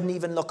 They couldn't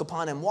even look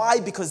upon him. Why?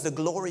 Because the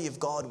glory of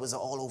God was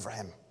all over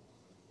him.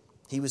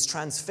 He was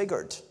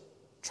transfigured,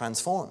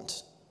 transformed.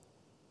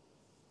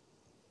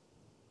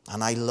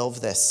 And I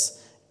love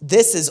this.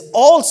 This is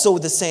also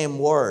the same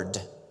word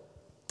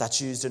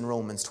that's used in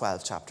Romans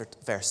 12,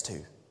 verse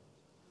 2.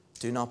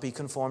 Do not be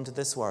conformed to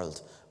this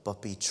world,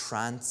 but be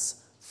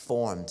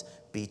transformed.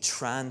 Be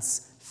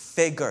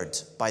transfigured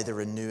by the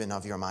renewing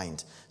of your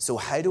mind. So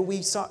how do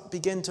we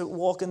begin to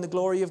walk in the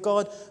glory of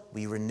God?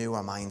 We renew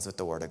our minds with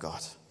the Word of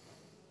God.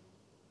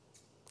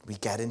 We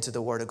get into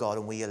the Word of God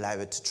and we allow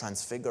it to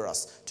transfigure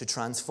us, to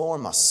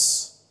transform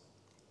us.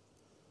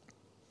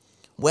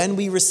 When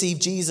we receive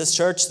Jesus,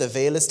 church, the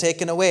veil is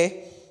taken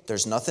away.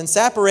 There's nothing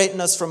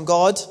separating us from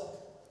God.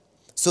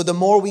 So the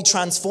more we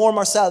transform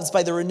ourselves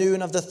by the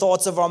renewing of the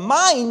thoughts of our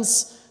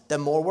minds, the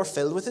more we're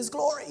filled with His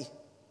glory.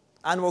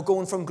 And we're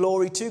going from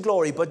glory to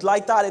glory. But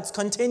like that, it's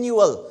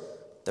continual.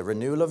 The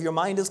renewal of your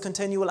mind is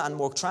continual, and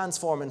we're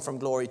transforming from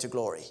glory to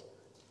glory.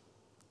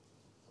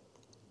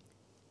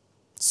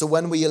 So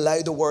when we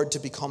allow the Word to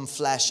become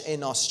flesh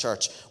in us,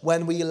 church,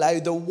 when we allow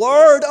the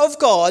Word of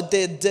God,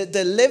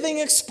 the living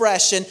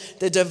expression,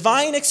 the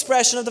divine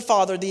expression of the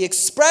Father, the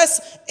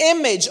express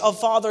image of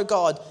Father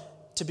God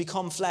to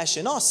become flesh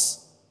in us,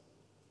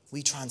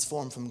 we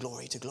transform from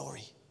glory to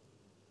glory.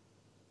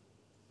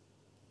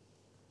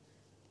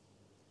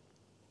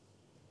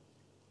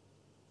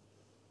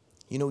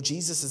 You know,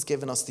 Jesus has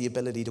given us the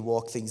ability to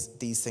walk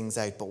these things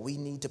out, but we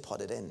need to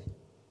put it in.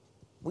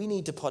 We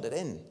need to put it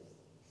in.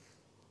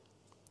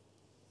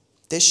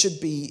 This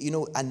should be,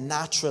 a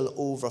natural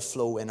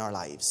overflow in our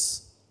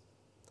lives.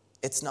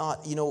 It's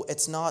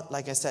not,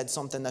 like I said,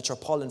 something that you're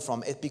pulling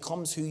from. It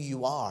becomes who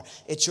you are.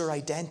 It's your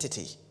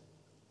identity.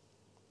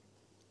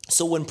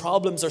 So when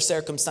problems or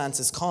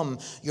circumstances come,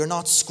 you're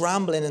not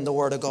scrambling in the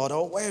Word of God.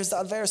 Oh, where's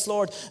that verse,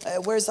 Lord?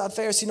 Where's that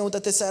verse,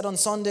 that they said on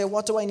Sunday?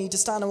 What do I need to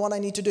stand and what I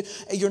need to do?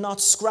 You're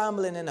not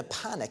scrambling in a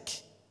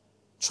panic,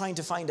 trying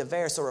to find a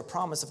verse or a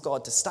promise of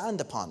God to stand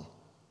upon.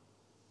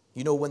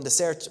 When the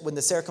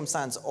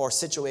circumstance or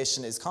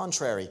situation is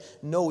contrary.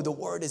 No, the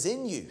Word is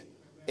in you.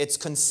 It's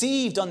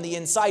conceived on the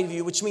inside of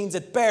you, which means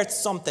it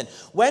births something.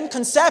 When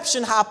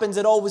conception happens,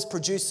 it always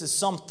produces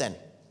something.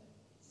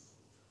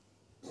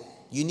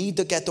 You need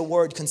to get the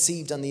Word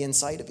conceived on the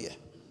inside of you.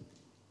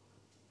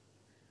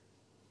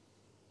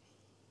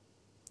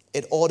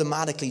 It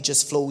automatically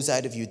just flows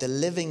out of you. The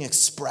living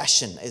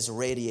expression is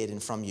radiating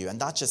from you. And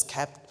that just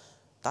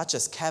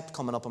kept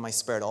coming up in my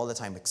spirit all the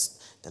time.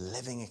 The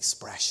living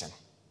expression.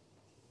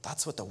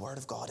 That's what the Word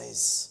of God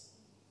is.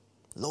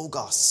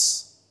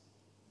 Logos.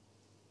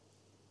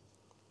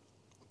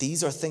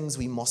 These are things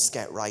we must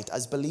get right.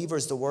 As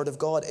believers, the Word of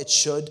God, it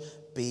should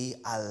be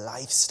a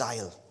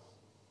lifestyle.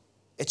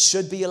 It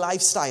should be a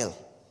lifestyle.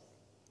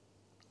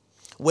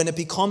 When it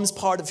becomes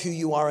part of who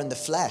you are in the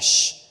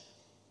flesh,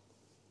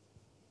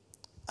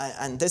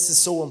 and this is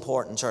so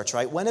important, church,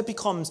 right? When it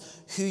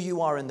becomes who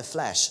you are in the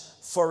flesh,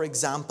 for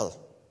example,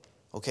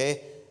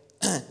 okay,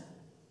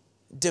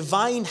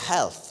 divine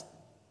health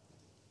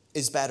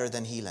is better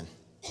than healing.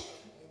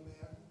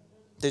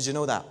 Did you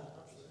know that?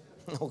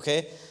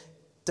 Okay.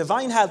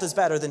 Divine health is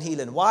better than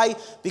healing. Why?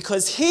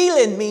 Because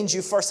healing means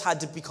you first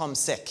had to become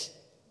sick.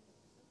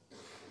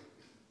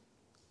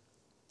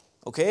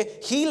 Okay?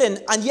 Healing,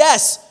 and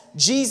yes,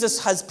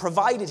 Jesus has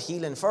provided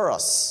healing for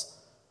us.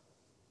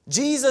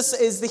 Jesus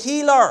is the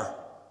healer.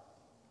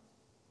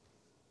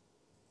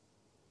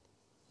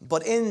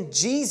 But in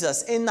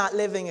Jesus, in that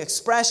living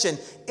expression,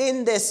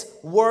 in this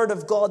Word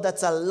of God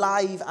that's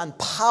alive and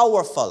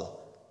powerful,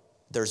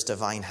 there's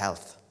divine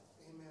health.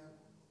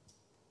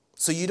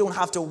 So you don't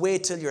have to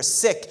wait till you're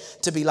sick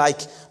to be like,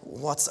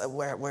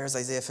 where's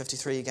Isaiah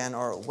 53 again?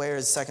 Or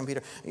where's 2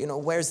 Peter?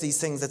 Where's these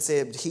things that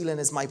say healing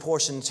is my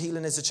portion,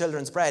 healing is the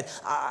children's bread?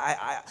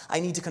 I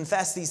need to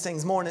confess these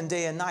things morning,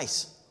 day and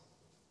night.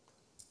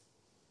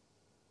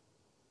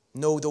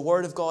 No, the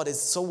Word of God is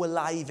so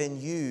alive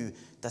in you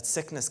that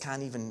sickness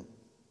can't even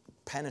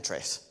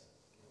penetrate,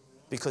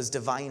 because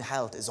divine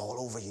health is all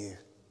over you.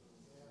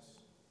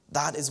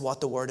 That is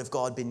what the Word of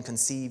God being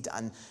conceived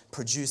and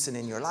producing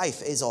in your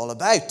life is all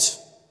about.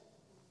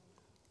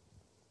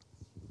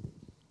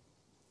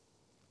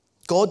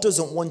 God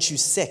doesn't want you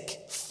sick,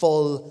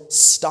 full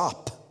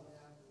stop.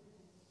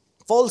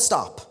 Full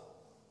stop.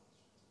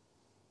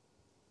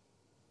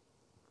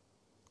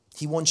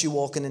 He wants you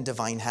walking in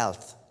divine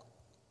health.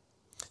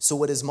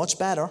 So it is much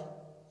better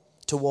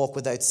to walk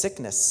without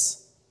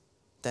sickness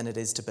than it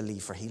is to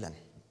believe for healing.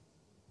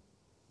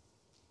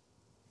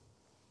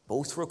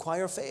 Both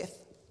require faith.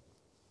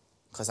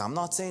 Because I'm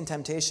not saying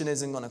temptation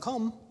isn't going to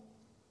come.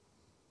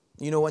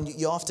 You know, and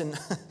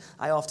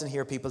I often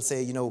hear people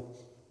say,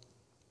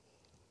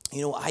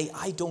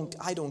 I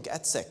don't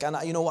get sick. And,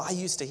 I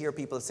used to hear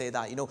people say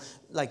that,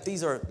 like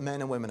these are men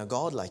and women of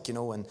God, like,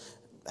 and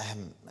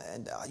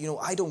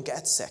I don't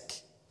get sick.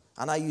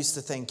 And I used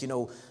to think,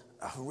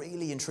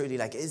 really and truly,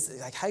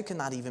 how can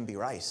that even be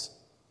right?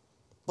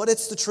 But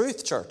it's the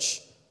truth,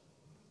 church.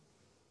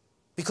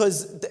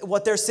 Because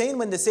what they're saying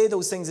when they say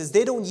those things is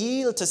they don't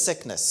yield to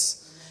sickness.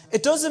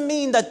 It doesn't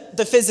mean that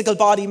the physical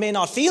body may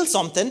not feel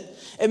something.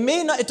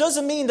 It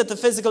doesn't mean that the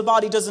physical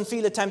body doesn't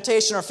feel a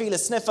temptation or feel a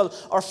sniffle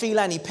or feel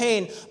any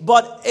pain.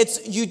 But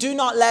you do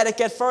not let it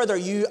get further.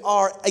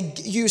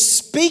 You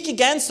speak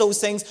against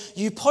those things.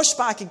 You push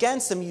back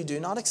against them. You do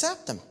not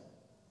accept them.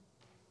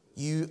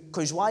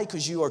 Why?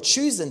 Because you are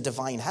choosing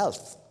divine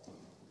health.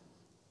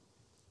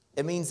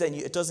 It means then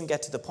it doesn't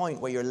get to the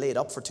point where you're laid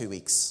up for 2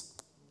 weeks,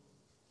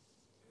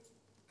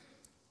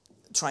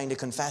 trying to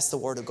confess the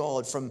word of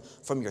God from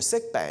your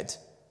sick bed,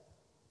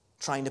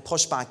 trying to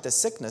push back this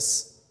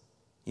sickness,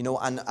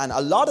 and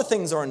a lot of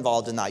things are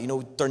involved in that.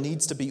 There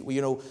needs to be,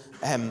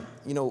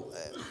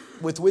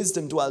 with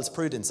wisdom dwells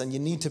prudence, and you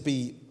need to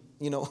be,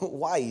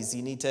 wise.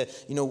 You need to,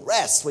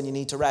 rest when you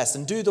need to rest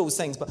and do those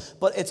things.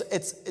 But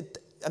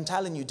I'm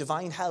telling you,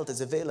 divine health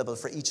is available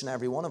for each and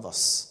every one of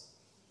us.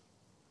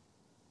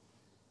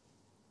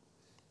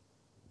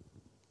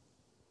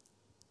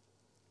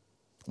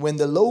 When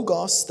the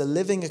Logos, the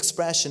living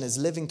expression, is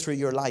living through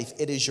your life,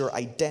 it is your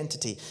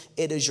identity.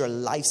 It is your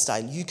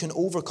lifestyle. You can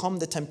overcome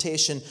the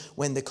temptation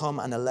when they come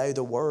and allow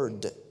the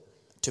word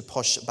to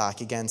push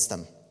back against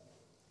them.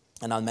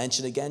 And I'll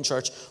mention again,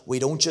 church, we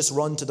don't just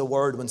run to the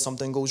word when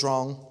something goes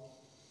wrong.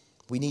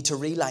 We need to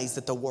realize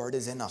that the word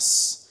is in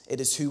us.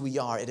 It is who we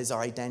are. It is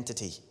our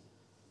identity.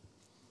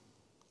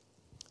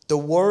 The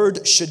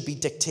word should be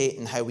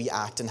dictating how we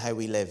act and how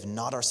we live,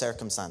 not our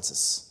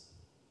circumstances.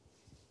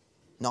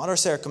 Not our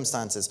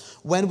circumstances.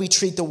 When we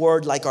treat the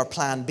word like our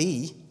plan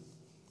B,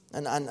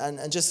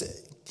 and just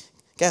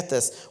get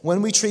this,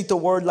 when we treat the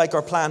word like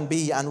our plan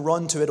B and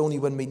run to it only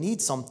when we need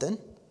something,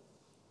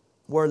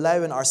 we're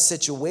allowing our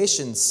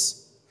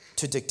situations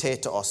to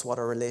dictate to us what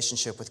our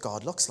relationship with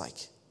God looks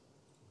like.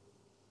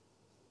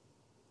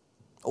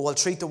 Oh, I'll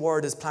treat the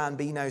word as plan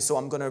B now, so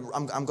I'm going to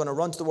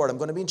run to the word. I'm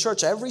going to be in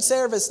church every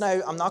service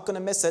now. I'm not going to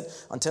miss it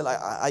until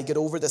I get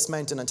over this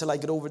mountain, until I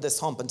get over this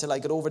hump, until I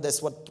get over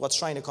this, what's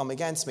trying to come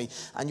against me.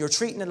 And you're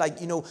treating it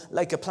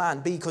like a plan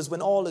B, because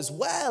when all is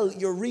well,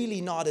 you're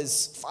really not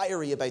as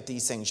fiery about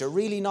these things. You're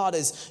really not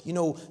as,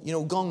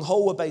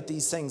 gung-ho about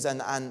these things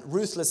and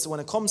ruthless when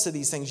it comes to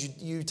these things.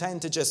 You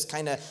tend to just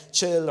kind of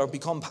chill or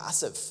become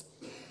passive.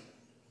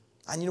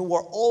 And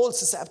we're all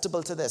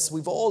susceptible to this.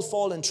 We've all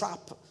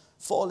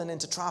fallen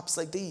into traps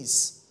like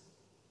these.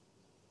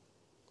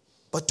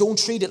 But don't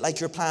treat it like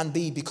your plan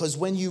B, because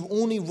when you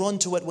only run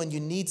to it when you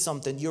need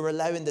something, you're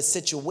allowing the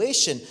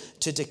situation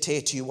to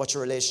dictate to you what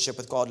your relationship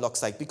with God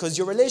looks like. Because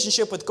your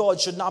relationship with God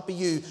should not be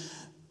you,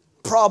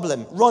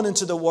 problem, run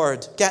into the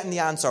word, getting the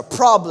answer.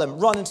 Problem,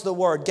 run into the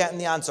word, getting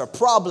the answer.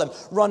 Problem,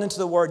 run into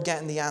the word,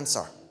 getting the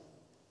answer.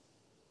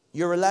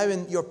 You're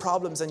allowing your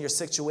problems and your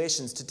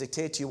situations to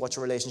dictate to you what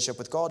your relationship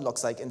with God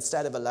looks like,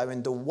 instead of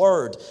allowing the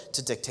word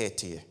to dictate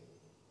to you.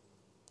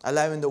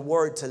 Allowing the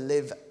word to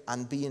live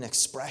and be an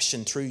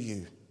expression through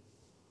you.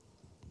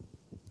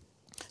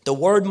 The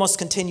word must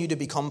continue to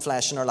become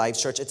flesh in our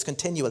lives, church. It's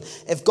continual.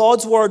 If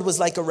God's word was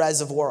like a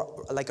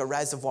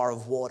reservoir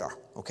of water,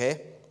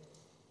 okay?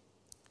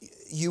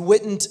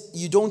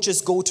 You don't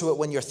just go to it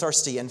when you're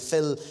thirsty and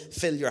fill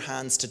your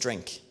hands to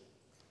drink.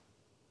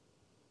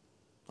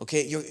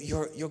 Okay,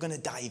 you're going to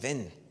dive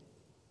in.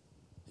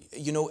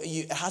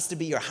 It has to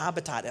be your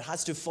habitat. It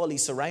has to fully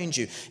surround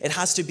you. It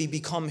has to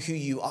become who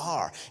you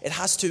are. It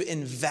has to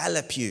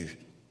envelop you.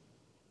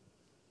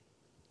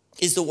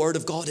 Is the word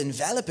of God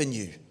enveloping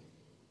you?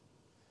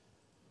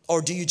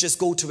 Or do you just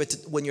go to it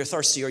when you're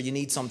thirsty or you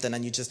need something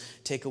and you just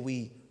take a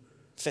wee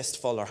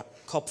fistful or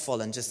cupful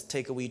and just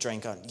take a wee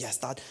drink? And yes,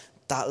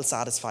 that'll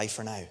satisfy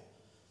for now.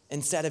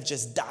 Instead of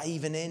just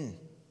diving in,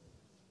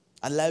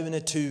 allowing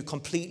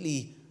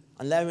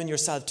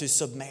yourself to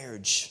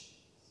submerge.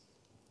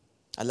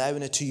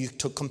 Allowing it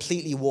to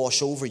completely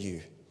wash over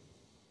you.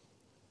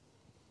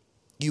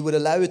 You would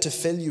allow it to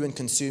fill you and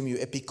consume you.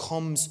 It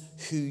becomes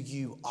who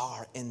you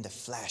are in the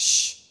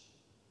flesh.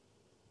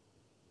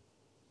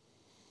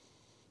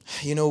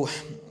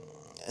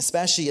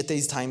 especially at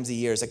these times of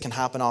years, it can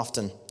happen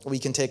often. We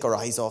can take our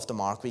eyes off the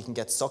mark. We can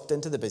get sucked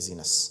into the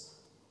busyness.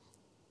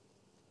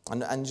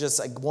 And just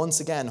like once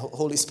again,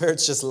 Holy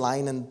Spirit's just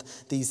lining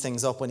these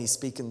things up when he's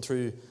speaking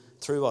through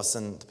us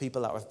and the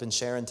people that have been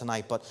sharing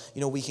tonight. But,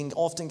 we can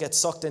often get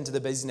sucked into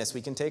the busyness.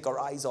 We can take our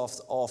eyes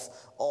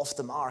off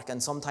the mark,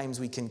 and sometimes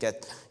we can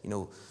get,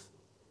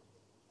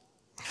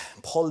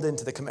 pulled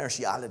into the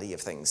commerciality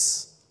of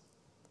things.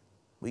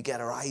 We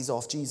get our eyes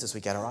off Jesus. We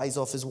get our eyes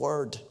off his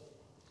word.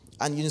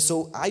 And,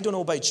 so I don't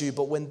know about you,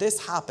 but when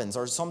this happens,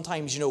 or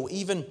sometimes,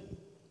 even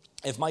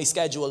if my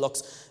schedule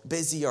looks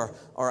busy or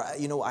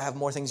I have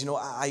more things,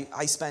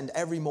 I spend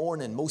every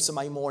morning, most of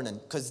my morning,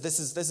 because this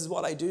is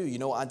what I do,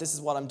 and this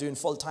is what I'm doing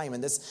full time.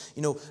 And this,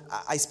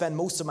 I spend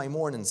most of my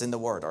mornings in the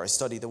Word, or I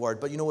study the Word.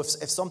 But,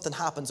 if something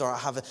happens, or I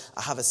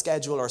have a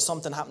schedule, or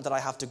something happened that I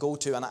have to go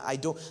to, and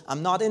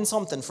I'm not in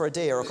something for a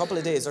day or a couple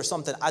of days or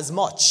something as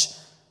much,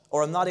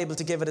 or I'm not able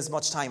to give it as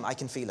much time, I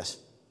can feel it.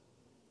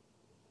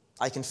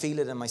 I can feel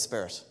it in my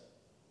spirit.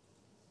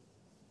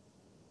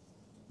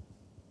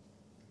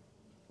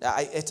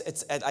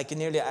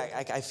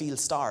 I feel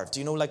starved.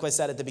 Like I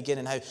said at the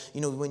beginning, how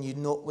when you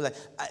know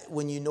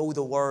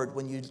the word,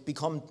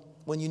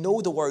 when you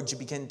know the word, you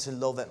begin to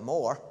love it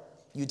more.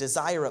 You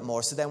desire it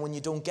more. So then, when you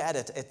don't get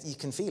it, you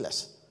can feel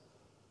it.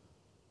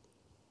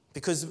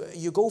 Because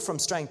you go from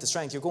strength to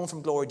strength. You're going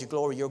from glory to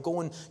glory.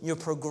 You're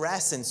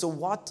progressing. So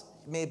what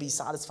maybe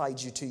satisfied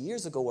you 2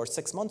 years ago or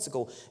 6 months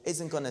ago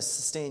isn't going to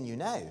sustain you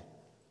now.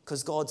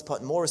 Because God's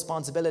put more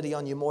responsibility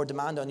on you, more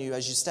demand on you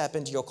as you step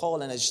into your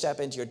call and as you step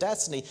into your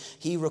destiny.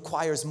 He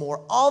requires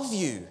more of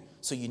you,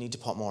 so you need to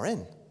put more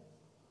in.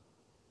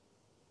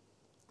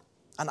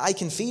 And I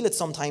can feel it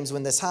sometimes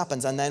when this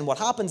happens. And then what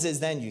happens is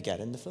then you get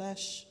in the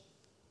flesh.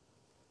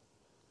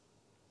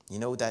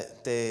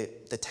 That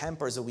the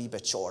temper is a wee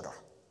bit shorter.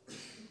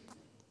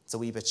 It's a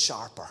wee bit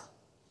sharper.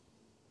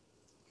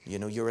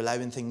 You're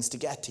allowing things to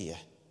get to you.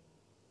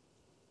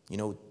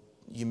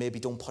 You maybe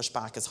don't push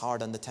back as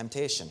hard on the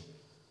temptation.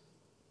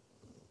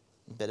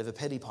 A bit of a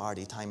pity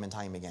party time and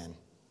time again.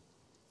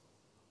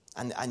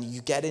 And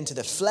you get into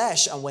the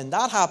flesh, and when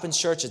that happens,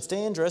 church, it's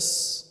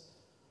dangerous.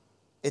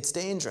 It's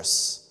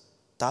dangerous.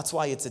 That's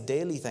why it's a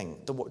daily thing.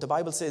 The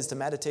Bible says to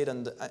meditate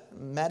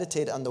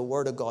on the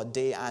word of God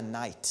day and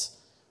night.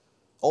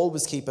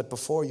 Always keep it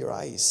before your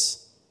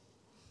eyes.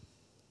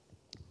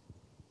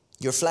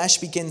 Your flesh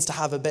begins to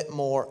have a bit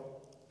more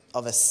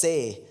of a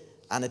say,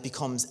 and it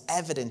becomes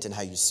evident in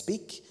how you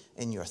speak,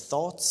 in your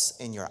thoughts,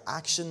 in your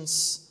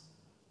actions.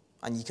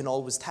 And you can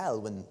always tell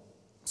when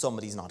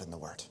somebody's not in the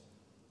Word.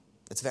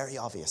 It's very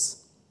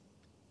obvious.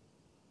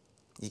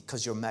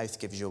 Because your mouth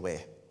gives you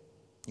away.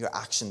 Your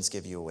actions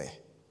give you away.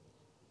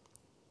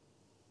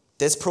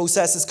 This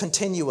process is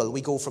continual.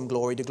 We go from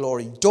glory to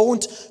glory.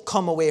 Don't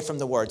come away from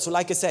the Word. So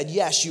like I said,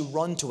 yes, you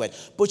run to it.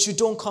 But you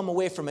don't come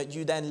away from it.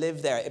 You then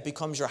live there. It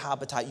becomes your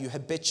habitat. You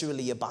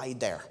habitually abide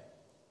there.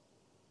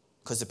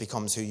 Because it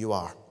becomes who you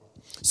are.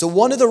 So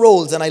one of the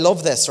roles, and I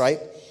love this, right?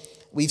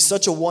 We've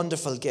such a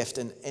wonderful gift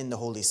in the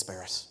Holy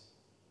Spirit.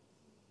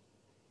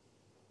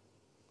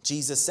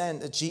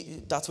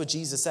 That's what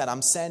Jesus said.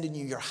 I'm sending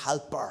you your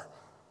helper,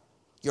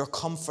 your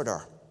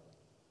comforter,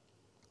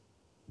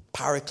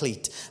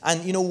 paraclete.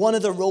 And one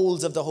of the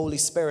roles of the Holy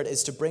Spirit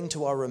is to bring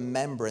to our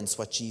remembrance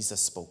what Jesus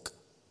spoke.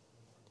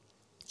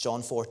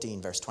 John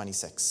 14, verse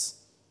 26.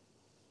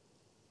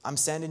 I'm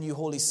sending you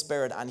Holy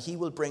Spirit, and he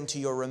will bring to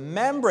your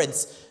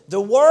remembrance the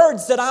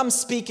words that I'm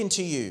speaking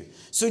to you.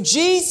 So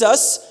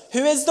Jesus,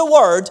 who is the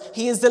Word,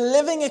 he is the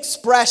living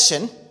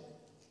expression.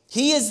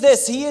 He is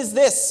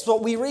this,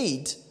 what we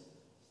read.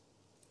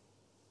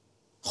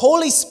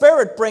 Holy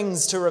Spirit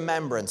brings to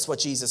remembrance what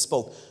Jesus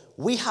spoke.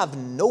 We have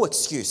no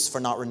excuse for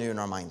not renewing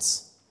our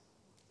minds.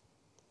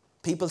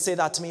 People say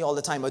that to me all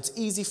the time. It's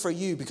easy for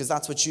you because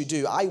that's what you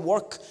do. I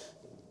work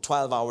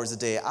 12 hours a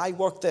day. I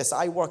work this,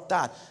 I work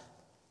that.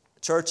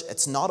 Church,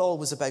 it's not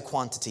always about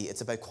quantity,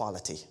 it's about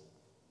quality.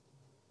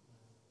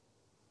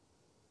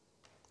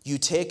 You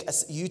take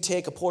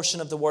a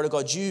portion of the Word of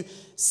God. You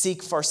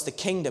seek first the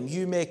kingdom.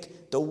 You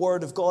make the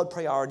Word of God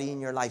priority in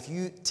your life.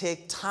 You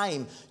take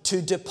time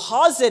to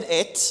deposit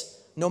it,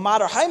 no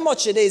matter how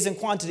much it is in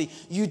quantity.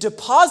 You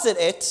deposit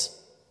it,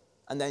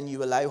 and then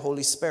you allow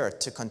Holy Spirit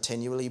to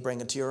continually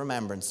bring it to your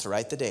remembrance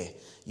throughout the day.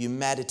 You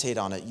meditate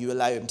on it. You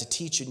allow him to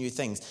teach you new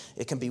things.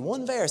 It can be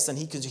one verse, and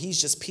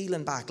he's just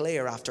peeling back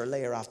layer after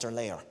layer after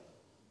layer.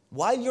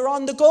 While you're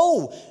on the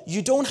go,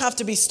 you don't have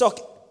to be stuck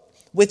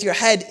with your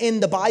head in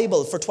the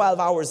Bible for 12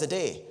 hours a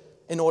day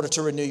in order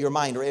to renew your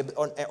mind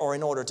or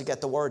in order to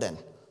get the word in.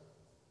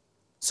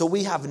 So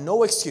we have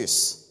no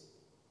excuse.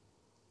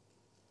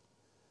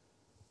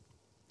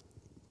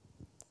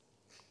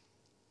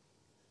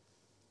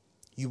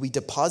 We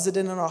deposit it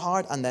in our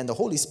heart, and then the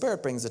Holy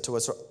Spirit brings it to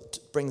us,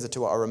 brings it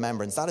to our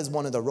remembrance. That is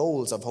one of the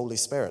roles of Holy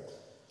Spirit.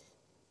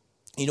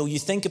 You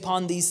think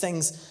upon these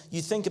things,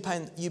 you think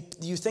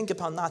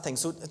upon that thing.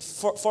 So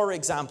for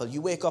example,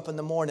 you wake up in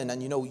the morning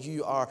and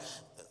you are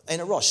in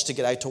a rush to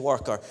get out to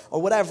work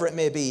or whatever it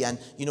may be, and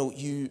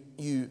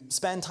you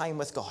spend time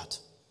with God.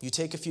 You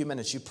take a few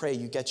minutes, you pray,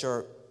 you get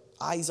your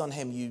eyes on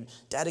him, you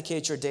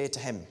dedicate your day to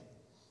him.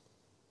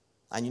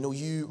 And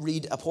you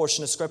read a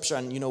portion of scripture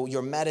and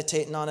you're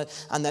meditating on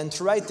it. And then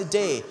throughout the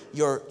day,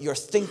 you're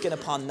thinking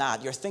upon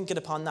that. You're thinking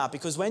upon that.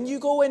 Because when you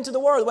go into the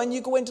world, when you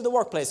go into the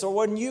workplace, or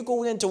when you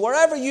go into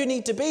wherever you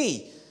need to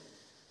be,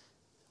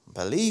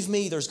 believe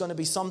me, there's going to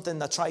be something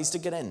that tries to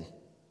get in.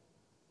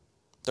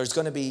 There's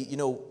going to be,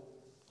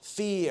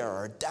 fear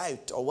or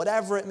doubt or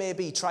whatever it may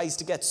be tries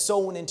to get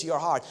sown into your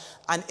heart.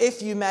 And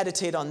if you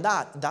meditate on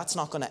that, that's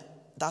not going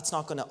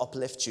to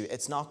uplift you.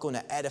 It's not going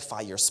to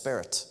edify your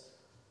spirit.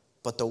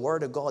 But the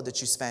word of God that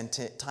you spend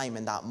time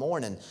in that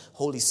morning,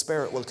 Holy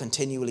Spirit will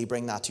continually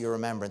bring that to your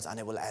remembrance and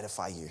it will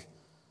edify you.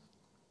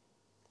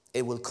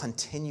 It will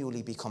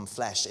continually become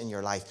flesh in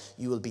your life.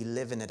 You will be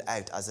living it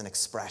out as an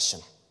expression.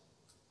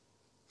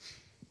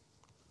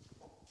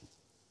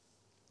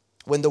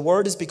 When the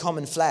word is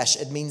becoming flesh,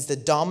 it means the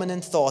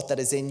dominant thought that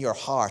is in your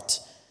heart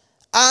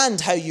and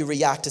how you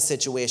react to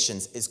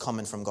situations is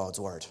coming from God's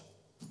word.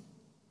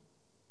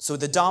 So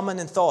the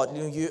dominant thought,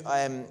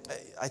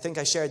 I think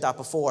I shared that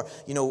before.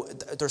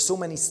 There's so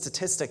many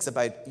statistics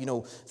about,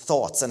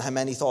 thoughts and how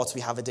many thoughts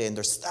we have a day. And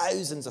there's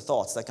thousands of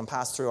thoughts that can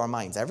pass through our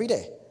minds every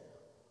day.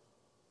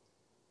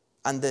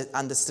 And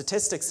the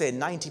statistics say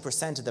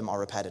 90% of them are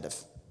repetitive.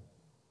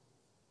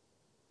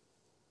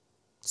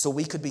 So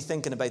we could be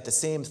thinking about the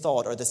same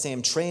thought or the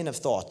same train of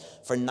thought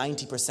for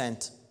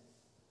 90%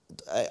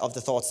 of the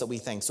thoughts that we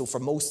think. So for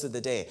most of the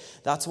day.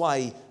 That's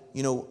why,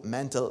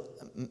 mental,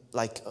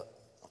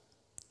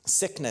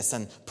 sickness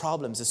and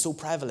problems is so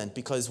prevalent,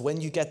 because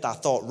when you get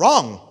that thought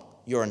wrong,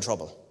 you're in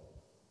trouble.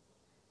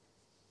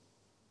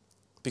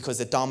 Because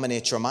it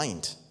dominates your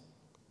mind.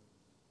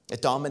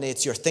 It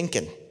dominates your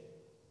thinking.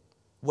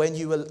 When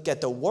you will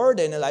get the word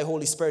in, allow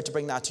Holy Spirit to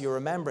bring that to your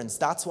remembrance,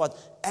 that's what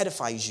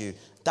edifies you.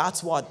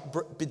 That's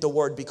what the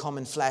word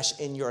becoming flesh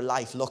in your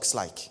life looks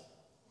like.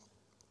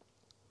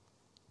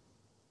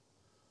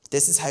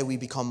 This is how we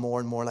become more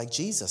and more like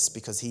Jesus,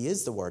 because he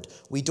is the word.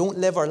 We don't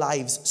live our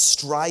lives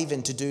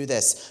striving to do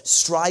this,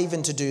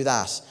 striving to do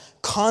that,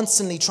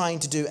 constantly trying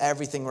to do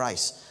everything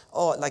right.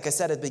 Oh, like I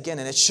said at the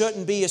beginning, it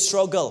shouldn't be a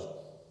struggle.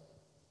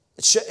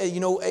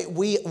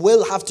 We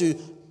will have to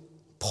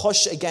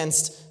push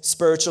against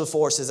spiritual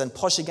forces and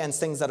push against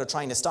things that are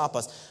trying to stop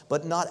us.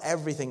 But not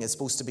everything is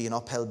supposed to be an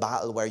uphill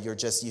battle where you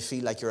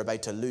feel like you're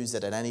about to lose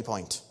it at any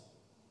point.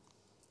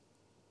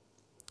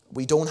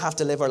 We don't have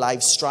to live our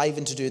lives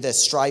striving to do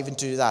this, striving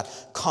to do that,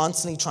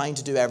 constantly trying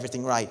to do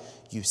everything right.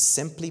 You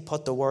simply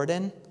put the word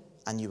in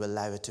and you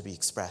allow it to be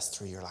expressed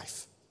through your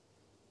life.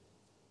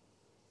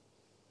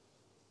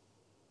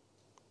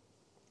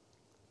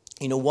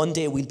 One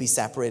day we'll be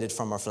separated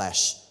from our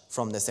flesh,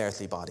 from this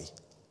earthly body.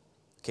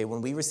 Okay,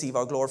 when we receive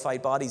our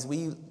glorified bodies,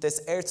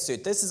 this earth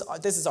suit, this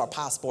is our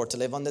passport to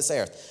live on this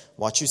earth.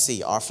 What you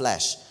see, our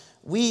flesh.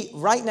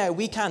 Right now,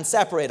 we can't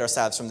separate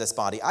ourselves from this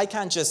body. I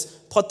can't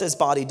just put this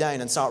body down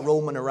and start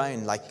roaming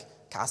around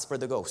like Casper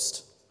the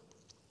Ghost.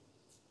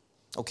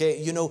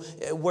 Okay,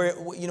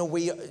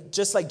 we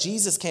just like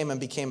Jesus came and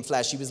became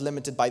flesh, he was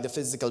limited by the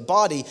physical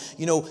body.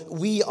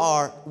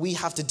 We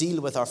have to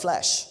deal with our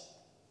flesh.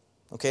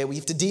 Okay, we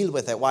have to deal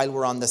with it while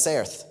we're on this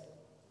earth.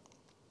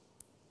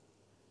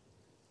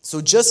 So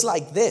just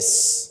like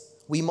this,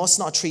 we must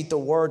not treat the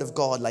word of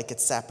God like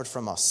it's separate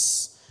from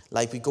us.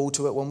 Like we go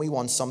to it when we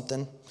want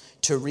something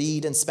to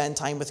read and spend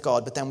time with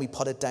God, but then we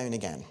put it down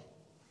again.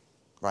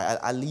 Right,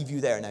 I'll leave you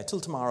there now till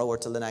tomorrow or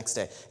till the next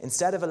day.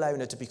 Instead of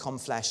allowing it to become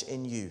flesh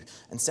in you,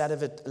 instead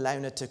of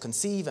allowing it to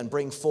conceive and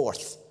bring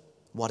forth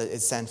what it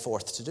is sent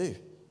forth to do.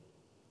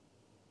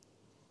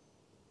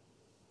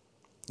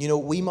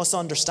 We must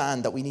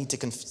understand that we need to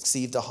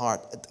conceive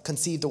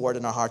the word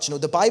in our hearts.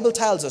 The Bible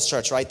tells us,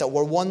 church, right, that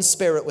we're one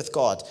spirit with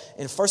God.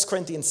 In 1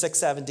 Corinthians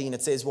 6:17,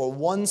 it says we're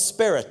one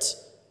spirit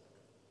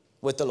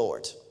with the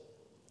Lord.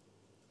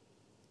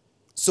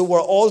 So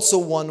we're also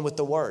one with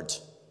the word.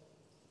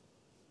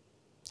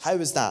 How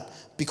is that?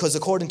 Because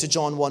according to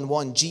John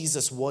 1:1,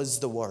 Jesus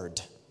was the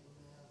word.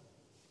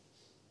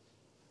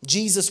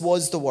 Jesus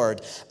was the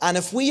word. And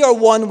if we are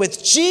one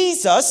with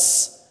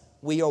Jesus,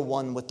 we are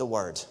one with the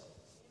word.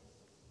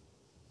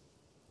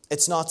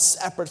 It's not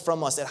separate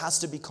from us. It has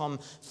to become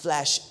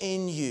flesh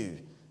in you.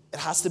 It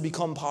has to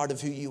become part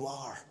of who you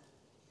are.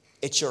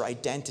 It's your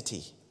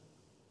identity.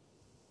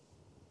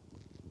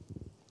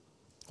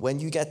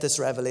 When you get this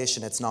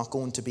revelation, it's not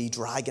going to be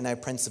dragging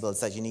out principles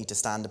that you need to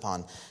stand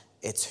upon.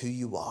 It's who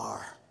you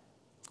are.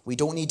 We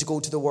don't need to go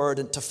to the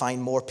word to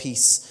find more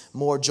peace,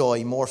 more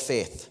joy, more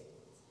faith.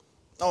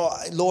 Oh,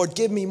 Lord,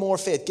 give me more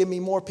faith, give me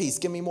more peace,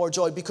 give me more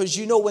joy. Because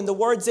when the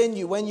word's in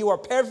you, when you are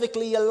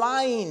perfectly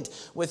aligned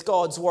with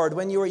God's word,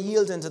 when you are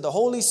yielding to the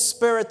Holy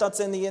Spirit that's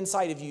in the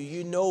inside of you,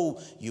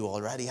 you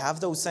already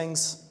have those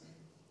things.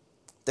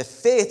 The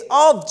faith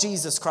of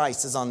Jesus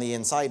Christ is on the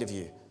inside of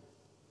you.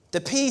 The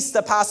peace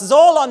that passes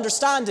all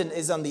understanding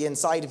is on the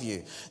inside of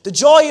you. The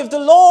joy of the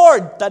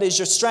Lord, that is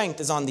your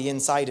strength, is on the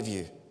inside of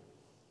you.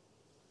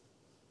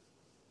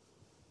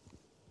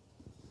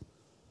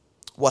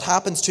 What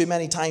happens too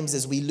many times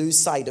is we lose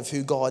sight of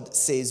who God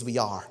says we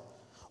are.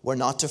 We're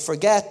not to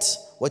forget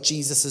what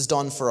Jesus has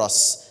done for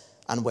us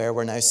and where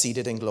we're now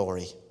seated in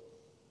glory.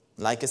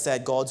 Like I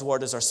said, God's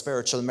word is our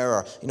spiritual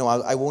mirror.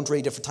 I won't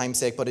read it for time's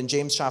sake, but in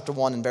James chapter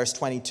 1 and verse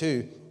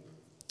 22,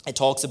 it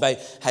talks about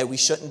how we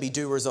shouldn't be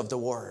doers of the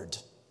word.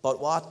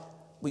 But what?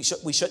 We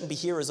shouldn't be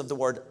hearers of the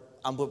word,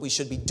 but we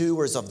should be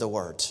doers of the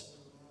word,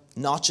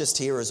 not just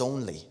hearers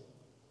only.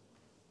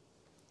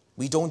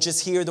 We don't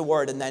just hear the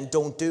word and then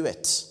don't do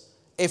it.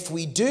 If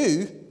we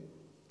do,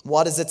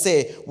 what does it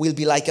say? We'll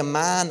be like a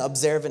man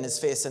observing his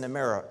face in a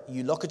mirror.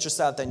 You look at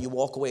yourself, then you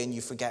walk away and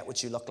you forget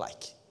what you look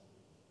like.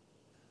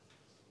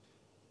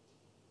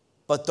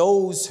 But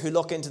those who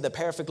look into the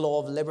perfect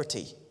law of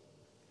liberty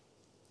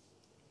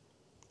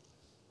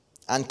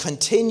and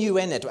continue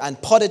in it and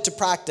put it to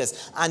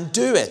practice and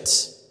do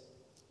it,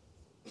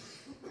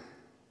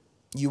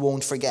 you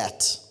won't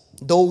forget.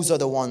 Those are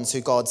the ones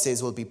who God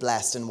says will be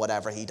blessed in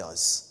whatever he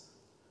does.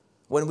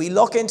 When we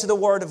look into the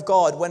word of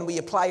God, when we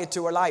apply it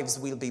to our lives,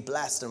 we'll be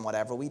blessed in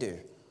whatever we do.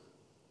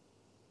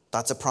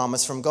 That's a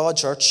promise from God,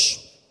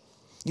 church.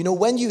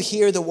 When you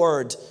hear the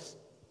word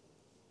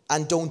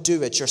and don't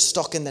do it, you're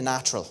stuck in the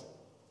natural.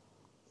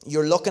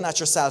 You're looking at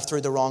yourself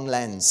through the wrong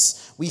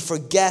lens. We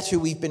forget who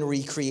we've been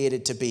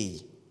recreated to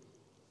be.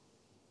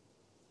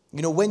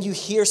 When you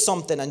hear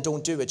something and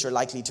don't do it, you're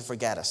likely to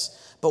forget it.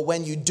 But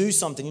when you do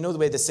something, the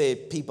way they say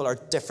people are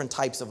different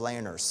types of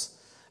learners.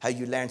 How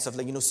you learn stuff.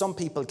 Some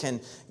people can,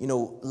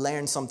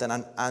 learn something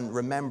and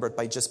remember it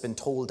by just being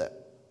told it.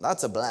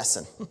 That's a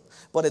blessing.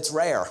 But it's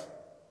rare.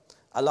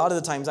 A lot of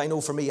the times, I know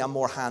for me, I'm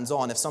more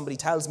hands-on. If somebody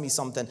tells me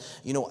something,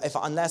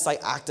 unless I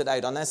act it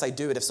out, unless I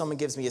do it, if someone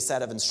gives me a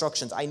set of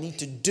instructions, I need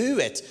to do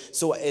it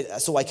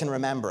so I can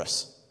remember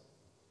it.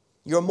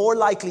 You're more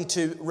likely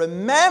to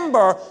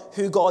remember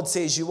who God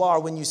says you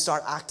are when you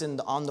start acting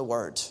on the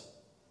word.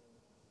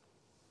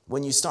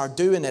 When you start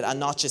doing it and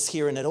not just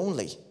hearing it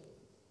only.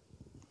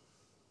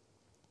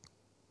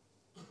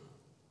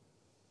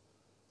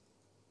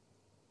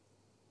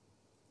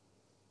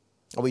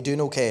 Are we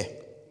doing okay?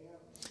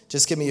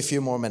 Just give me a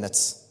few more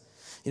minutes.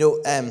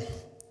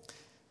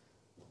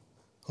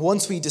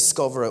 Once we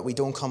discover it, we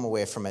don't come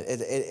away from it.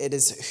 It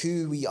is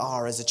who we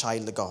are as a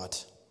child of God.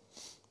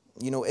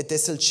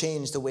 This will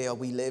change the way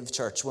we live,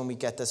 church, when we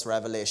get this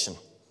revelation.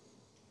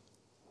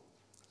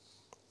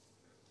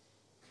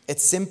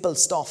 It's simple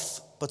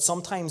stuff, but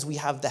sometimes we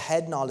have the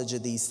head knowledge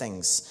of these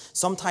things.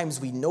 Sometimes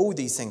we know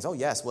these things. Oh,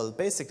 yes, well,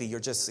 basically, you're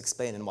just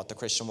explaining what the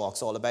Christian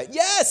walk's all about.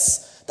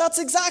 Yes, that's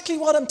exactly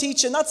what I'm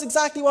teaching. That's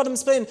exactly what I'm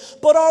explaining.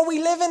 But are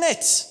we living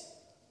it?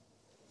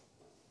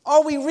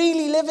 Are we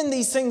really living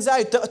these things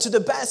out to the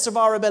best of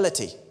our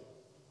ability?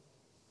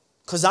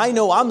 Because I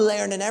know I'm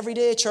learning every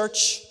day,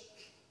 church.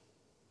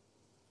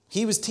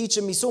 He was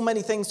teaching me so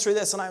many things through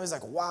this, and I was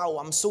like, wow,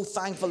 I'm so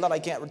thankful that I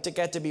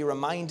get to be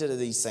reminded of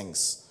these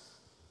things.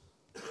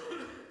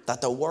 That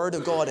the Word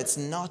of God, it's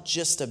not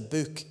just a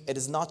book. It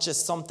is not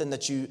just something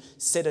that you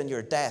sit on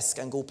your desk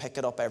and go pick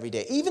it up every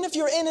day. Even if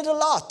you're in it a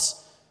lot,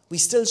 we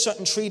still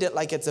shouldn't treat it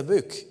like it's a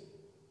book.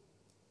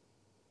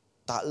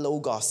 That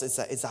Logos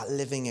is that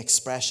living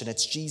expression.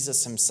 It's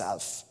Jesus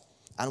himself.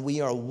 And we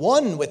are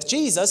one with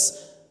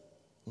Jesus.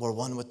 We're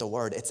one with the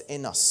Word. It's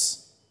in us.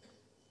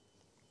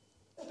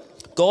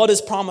 God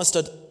has promised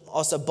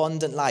us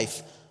abundant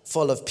life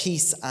full of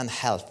peace and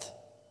health.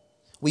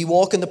 We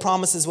walk in the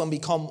promises when we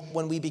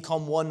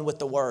become one with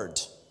the Word.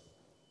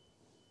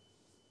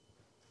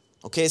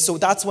 Okay, so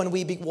that's when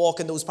we walk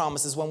in those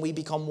promises, when we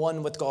become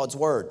one with God's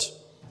Word.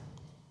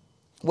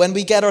 When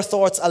we get our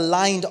thoughts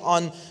aligned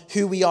on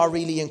who we are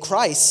really in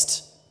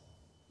Christ,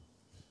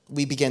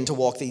 we begin to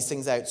walk these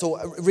things out.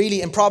 So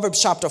really in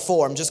Proverbs chapter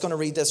 4, I'm just going to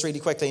read this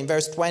really quickly. In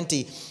verse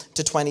 20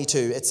 to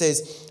 22, it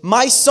says,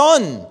 "My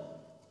son,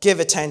 give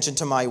attention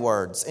to my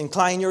words.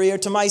 Incline your ear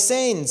to my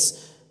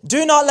sayings.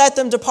 Do not let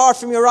them depart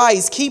from your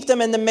eyes. Keep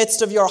them in the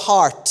midst of your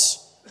heart.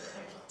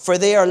 For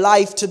they are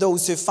life to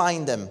those who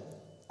find them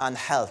and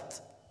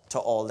health to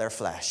all their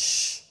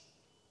flesh."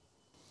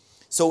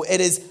 So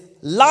it is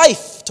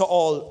life to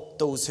all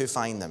those who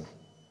find them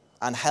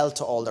and health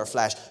to all their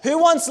flesh. Who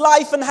wants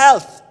life and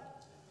health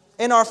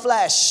in our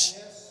flesh?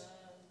 Yes.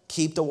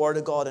 Keep the Word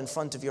of God in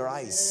front of your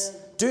eyes.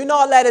 Yes. Do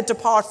not let it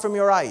depart from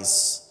your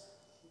eyes.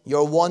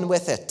 You're one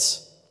with it.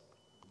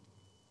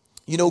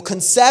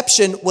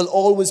 Conception will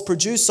always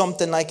produce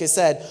something, like I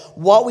said.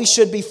 What we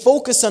should be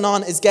focusing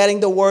on is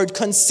getting the word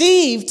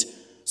conceived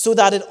so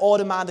that it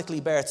automatically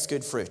bears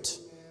good fruit.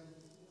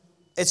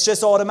 It's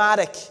just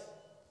automatic.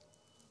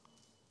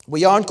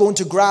 We aren't going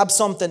to grab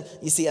something,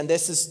 you see, and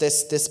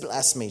this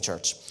bless me,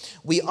 church.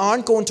 We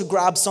aren't going to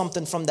grab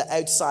something from the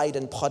outside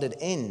and put it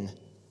in.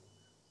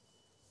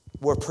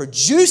 We're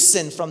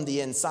producing from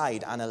the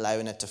inside and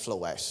allowing it to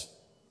flow out.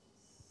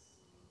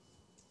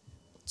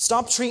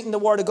 Stop treating the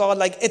Word of God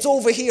like it's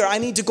over here. I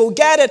need to go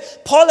get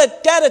it, pull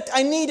it, get it.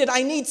 I need it.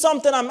 I need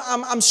something.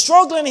 I'm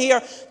struggling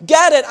here.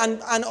 Get it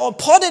and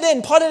put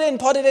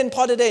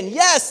it in.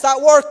 Yes,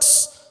 that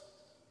works.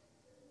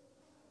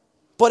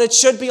 But it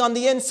should be on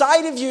the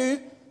inside of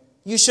you.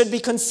 You should be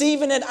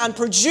conceiving it and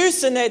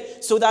producing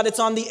it so that it's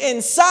on the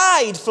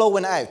inside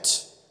flowing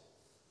out.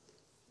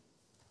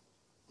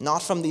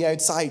 not from the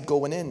outside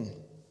going in.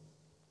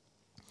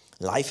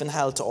 Life and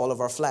health to all of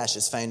our flesh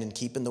is found in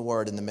keeping the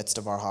word in the midst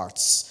of our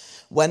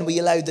hearts. When we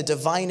allow the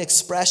divine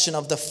expression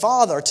of the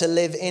Father to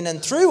live in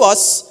and through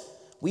us,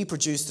 we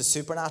produce the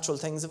supernatural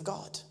things of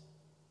God.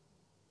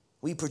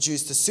 We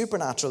produce the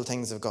supernatural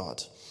things of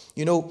God.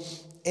 You know,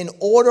 in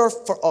order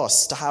for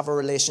us to have a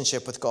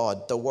relationship with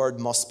God, the word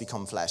must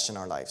become flesh in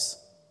our lives.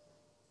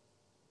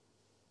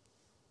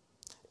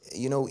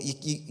 You know,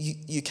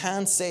 you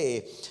can't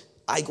say,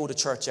 I go to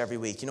church every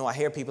week. You know, I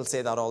hear people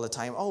say that all the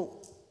time.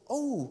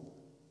 Oh,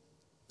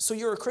 so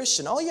you're a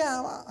Christian? Oh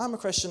yeah, I'm a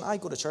Christian. I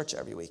go to church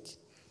every week.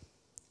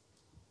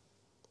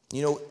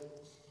 You know,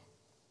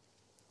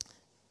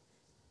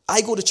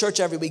 I go to church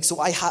every week,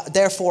 so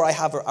therefore I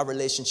have a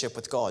relationship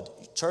with God.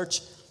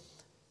 Church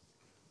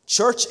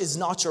is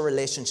not your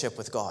relationship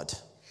with God.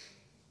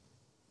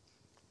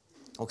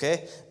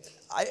 Okay?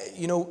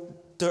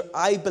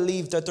 I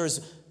believe that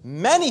there's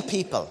many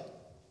people,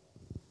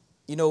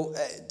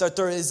 that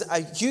there is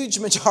a huge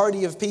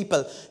majority of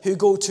people who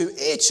go to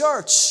a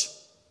church,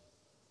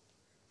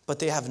 but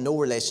they have no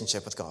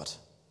relationship with God.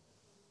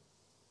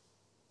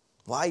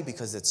 Why?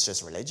 Because it's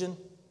just religion.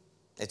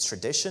 It's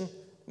tradition.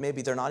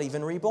 Maybe they're not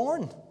even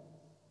reborn.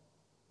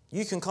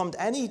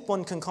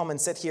 Anyone can come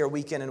and sit here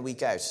week in and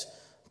week out.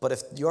 But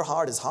if your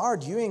heart is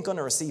hard, you ain't going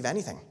to receive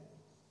anything.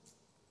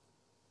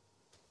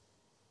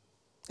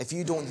 If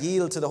you don't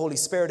yield to the Holy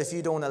Spirit, if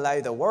you don't allow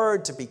the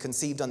word to be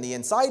conceived on the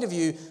inside of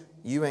you,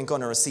 you ain't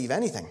going to receive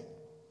anything.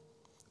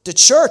 The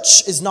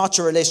church is not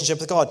your relationship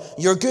with God.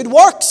 Your good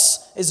works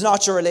is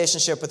not your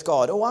relationship with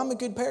God. Oh, I'm a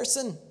good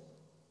person.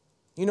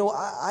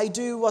 I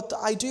do what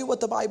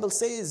the Bible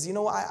says.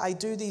 I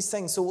do these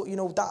things. So,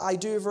 that I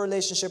do have a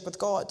relationship with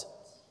God.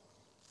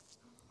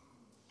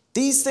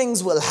 These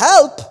things will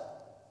help.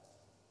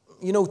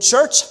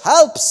 Church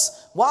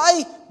helps.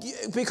 Why?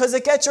 Because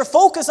it gets your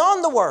focus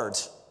on the word.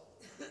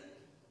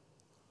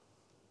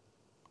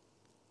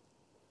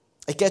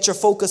 It gets your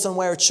focus on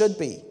where it should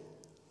be.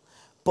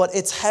 But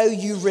it's how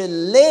you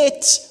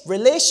relate.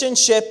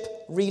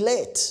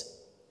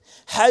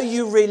 How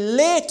you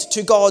relate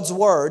to God's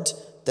word,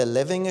 the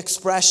living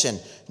expression.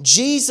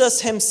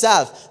 Jesus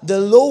himself, the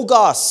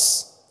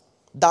Logos,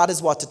 that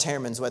is what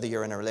determines whether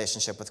you're in a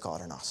relationship with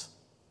God or not.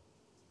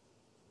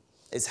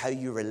 Is how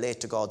you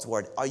relate to God's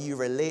word. Are you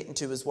relating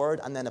to his word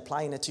and then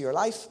applying it to your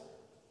life?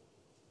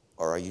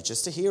 Or are you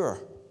just a hearer?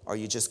 Are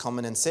you just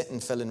coming and sitting,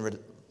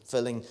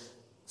 fulfilling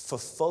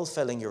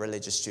your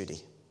religious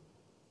duty?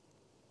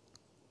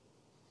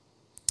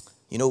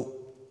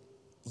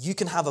 You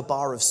can have a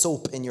bar of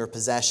soap in your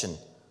possession,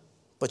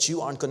 but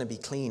you aren't going to be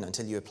clean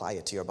until you apply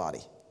it to your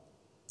body.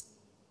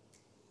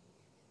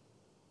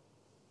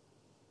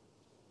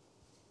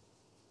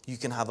 You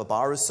can have a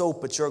bar of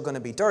soap, but you're going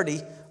to be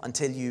dirty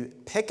until you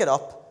pick it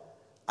up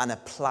and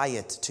apply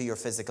it to your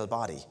physical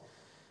body.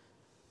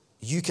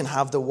 You can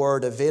have the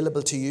word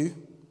available to you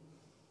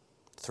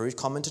through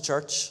coming to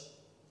church,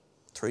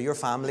 through your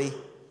family,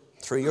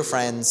 through your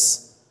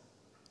friends,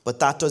 but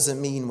that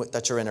doesn't mean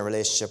that you're in a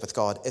relationship with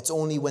God. It's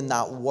only when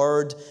that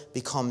word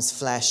becomes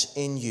flesh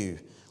in you.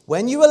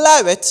 When you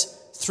allow it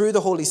through the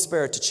Holy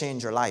Spirit to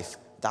change your life,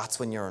 that's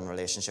when you're in a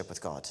relationship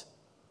with God.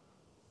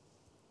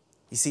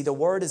 You see, the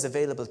word is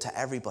available to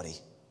everybody,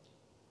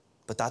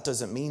 but that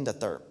doesn't mean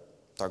that they're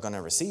going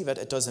to receive it.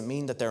 It doesn't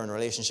mean that they're in a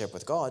relationship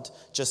with God,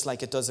 just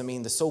like it doesn't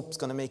mean the soap's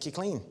going to make you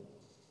clean.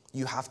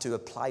 You have to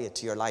apply it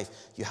to your life.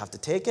 You have to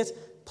take it,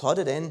 put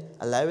it in,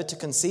 allow it to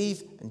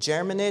conceive and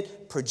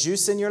germinate,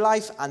 produce in your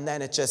life, and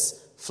then it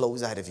just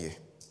flows out of you.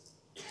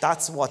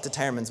 That's what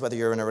determines whether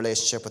you're in a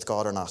relationship with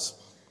God or not.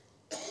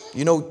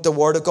 The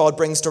word of God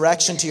brings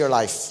direction to your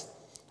life.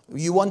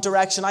 You want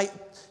direction?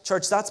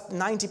 Church, that's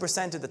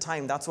 90% of the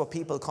time, that's what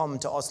people come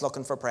to us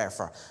looking for prayer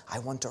for. I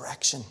want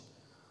direction.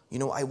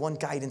 I want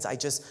guidance.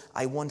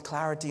 I want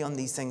clarity on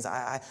these things.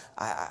 I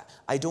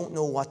don't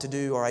know what to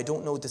do, or I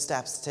don't know the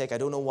steps to take. I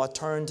don't know what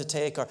turn to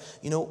take, or,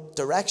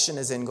 direction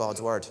is in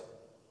God's word.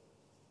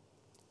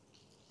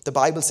 The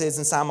Bible says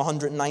in Psalm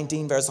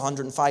 119, verse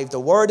 105, the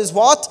word is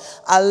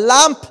what? A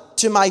lamp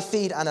to my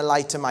feet and a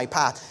light to my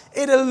path.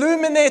 It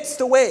illuminates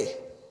the way.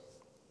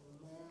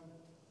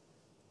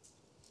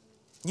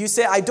 You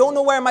say, I don't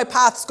know where my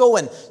path's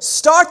going.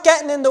 Start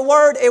getting in the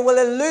word. It will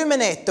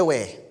illuminate the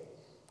way.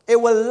 It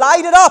will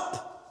light it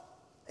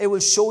up. It will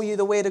show you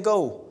the way to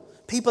go.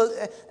 People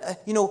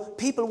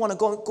want to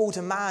go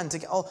to man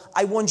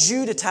I want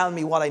you to tell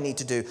me what I need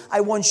to do.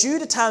 I want you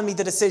to tell me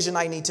the decision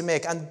I need to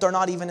make. And they're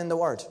not even in the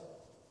word.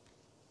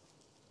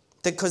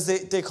 Because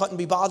they couldn't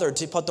be bothered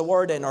to put the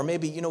word in, or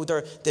maybe,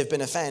 they've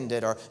been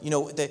offended, or,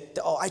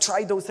 I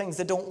tried those things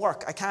that don't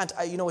work. I can't,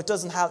 it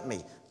doesn't help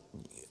me.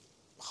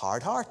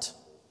 Hard heart.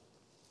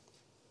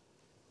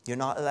 You're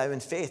not allowing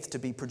faith to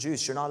be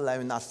produced. You're not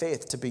allowing that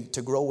faith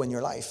to grow in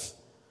your life.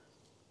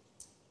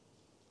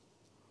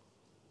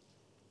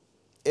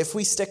 If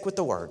we stick with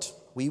the word,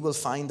 we will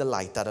find the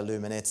light that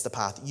illuminates the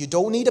path. You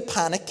don't need to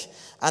panic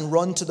and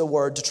run to the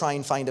word to try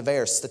and find a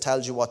verse that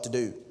tells you what to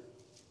do.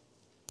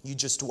 You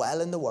just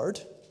dwell in the word.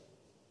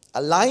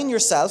 Align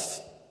yourself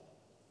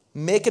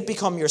Make it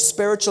become your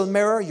spiritual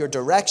mirror, your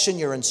direction,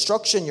 your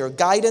instruction, your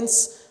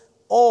guidance,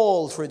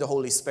 all through the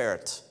Holy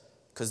Spirit.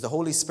 Because the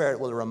Holy Spirit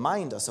will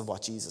remind us of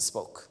what Jesus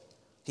spoke.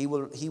 He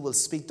will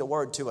speak the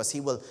word to us. He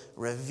will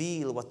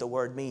reveal what the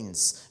word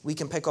means. We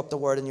can pick up the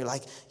word and you're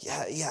like,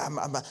 yeah,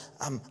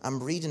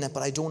 I'm reading it,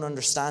 but I don't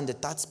understand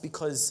it. That's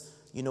because,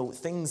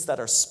 things that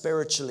are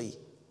spiritually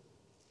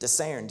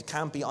discerned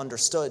can't be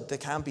understood. They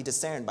can't be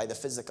discerned by the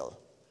physical.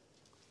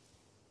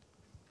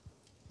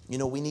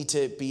 We need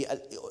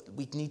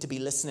to be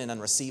listening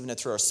and receiving it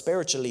through our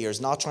spiritual ears,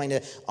 not trying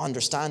to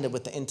understand it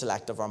with the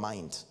intellect of our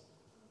mind.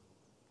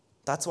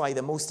 That's why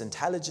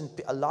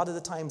a lot of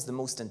the times, the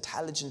most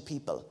intelligent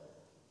people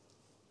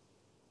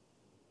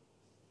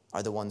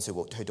are the ones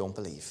who don't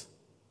believe.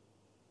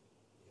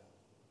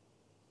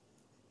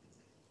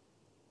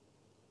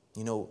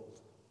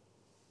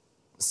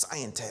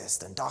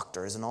 Scientists and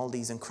doctors and all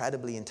these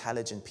incredibly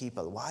intelligent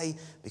people. Why?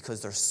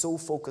 Because they're so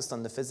focused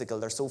on the physical.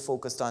 They're so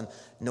focused on,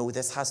 no,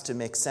 this has to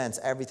make sense.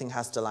 Everything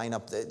has to line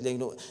up.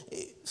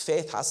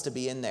 Faith has to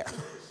be in there.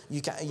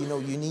 You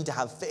need to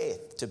have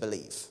faith to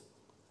believe.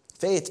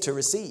 Faith to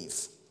receive.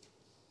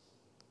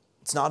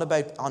 It's not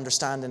about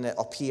understanding it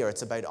up here.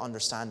 It's about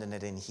understanding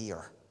it in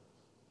here.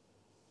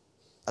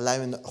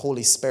 Allowing the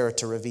Holy Spirit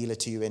to reveal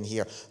it to you in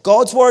here.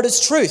 God's word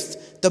is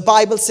truth. The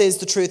Bible says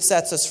the truth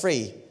sets us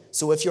free.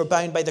 So if you're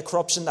bound by the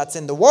corruption that's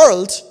in the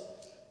world,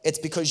 it's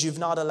because you've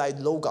not allowed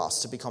Logos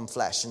to become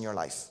flesh in your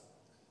life.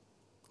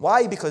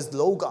 Why? Because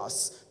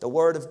Logos, the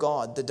word of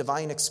God, the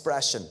divine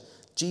expression,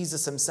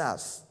 Jesus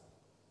himself,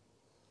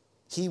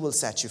 he will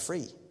set you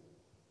free.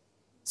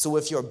 So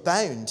if you're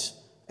bound,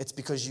 it's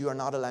because you are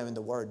not allowing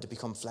the word to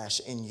become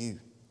flesh in you.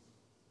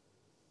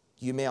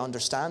 You may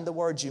understand the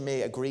word, you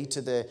may agree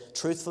to the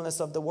truthfulness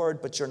of the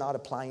word, but you're not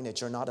applying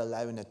it, you're not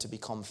allowing it to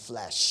become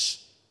flesh.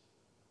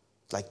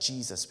 Like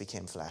Jesus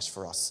became flesh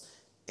for us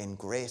in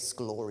grace,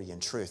 glory, and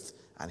truth.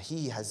 And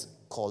he has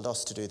called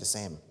us to do the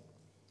same.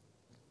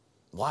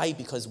 Why?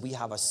 Because we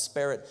have a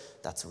spirit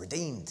that's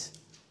redeemed,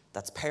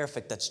 that's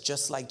perfect, that's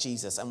just like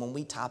Jesus. And when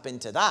we tap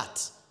into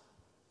that,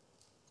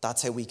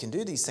 that's how we can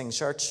do these things,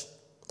 church.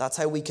 That's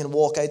how we can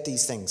walk out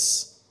these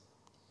things.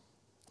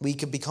 We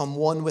can become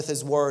one with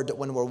his word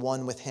when we're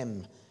one with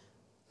him.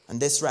 And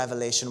this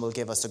revelation will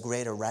give us a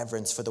greater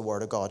reverence for the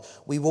word of God.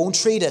 We won't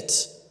treat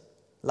it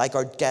like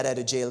our get out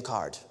of jail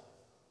card.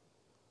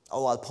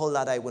 Oh, I'll pull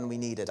that out when we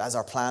need it as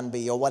our plan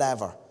B or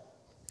whatever.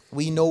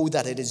 We know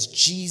that it is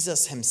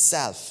Jesus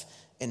himself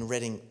in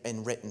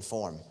written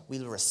form.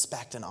 We'll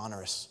respect and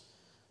honor it.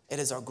 It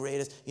is our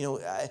greatest.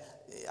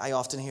 I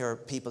often hear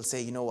people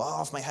say,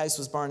 if my house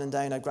was burning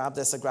down, I'd grab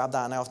this, I'd grab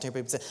that. And I often hear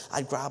people say,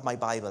 I'd grab my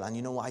Bible.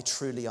 And I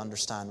truly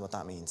understand what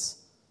that means.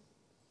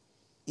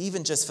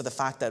 Even just for the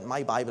fact that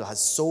my Bible has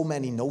so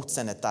many notes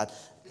in it that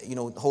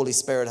Holy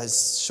Spirit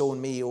has shown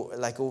me,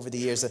 like over the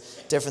years,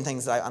 different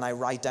things that I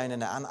write down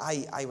in it. And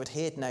I would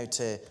hate now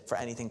for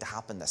anything to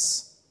happen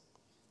this.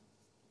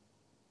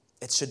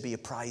 It should be a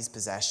prized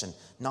possession,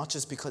 not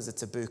just because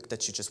it's a book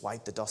that you just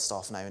wipe the dust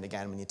off now and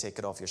again when you take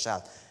it off your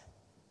shelf.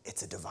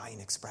 It's a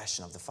divine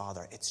expression of the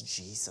Father. It's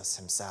Jesus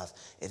himself.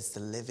 It's the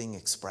living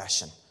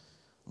expression.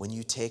 When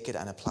you take it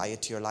and apply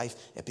it to your life,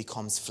 it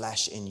becomes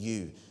flesh in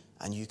you,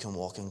 and you can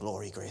walk in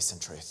glory, grace,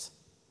 and truth.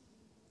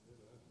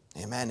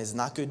 Amen. Isn't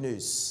that good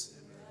news?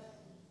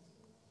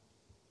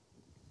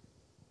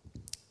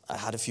 I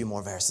had a few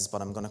more verses,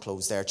 but I'm going to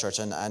close there, church.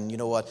 And you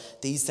know what?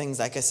 These things,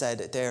 like I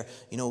said, they're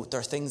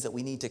things that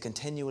we need to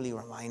continually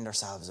remind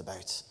ourselves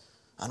about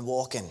and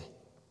walk in.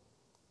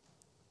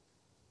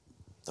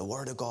 The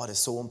word of God is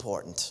so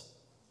important.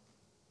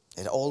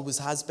 It always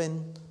has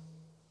been.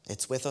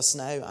 It's with us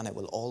now, and it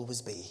will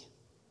always be.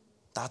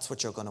 That's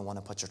what you're going to want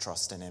to put your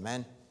trust in.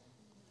 Amen.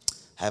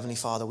 Heavenly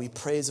Father, we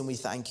praise and we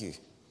thank you.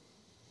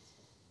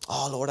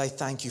 Oh, Lord, I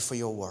thank you for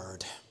your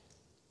word.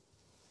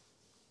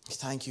 I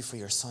thank you for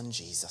your son,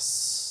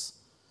 Jesus,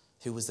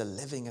 who was the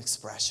living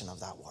expression of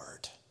that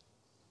word.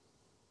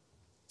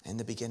 In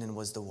the beginning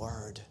was the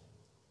Word.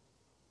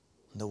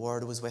 The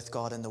Word was with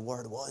God, and the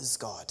Word was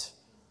God.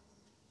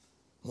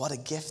 What a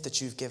gift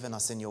that you've given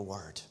us in your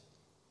word.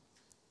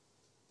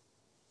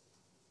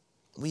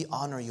 We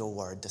honor your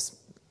word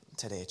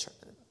today,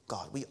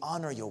 God. We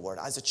honor your word.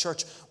 As a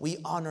church, we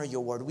honor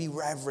your word. We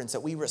reverence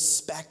it. We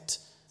respect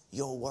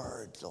your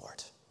word,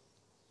 Lord.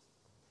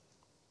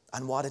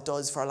 And what it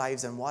does for our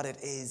lives and what it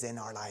is in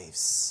our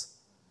lives.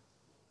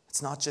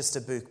 It's not just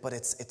a book, but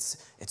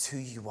it's who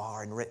you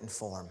are in written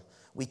form.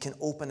 We can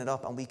open it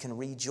up and we can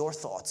read your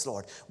thoughts,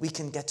 Lord. We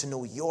can get to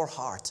know your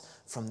heart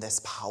from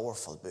this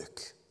powerful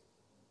book.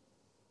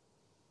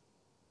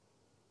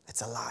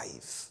 It's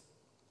alive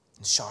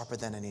and sharper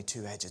than any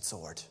two-edged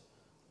sword.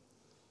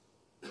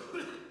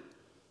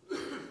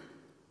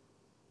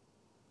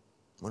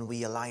 When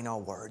we align our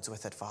words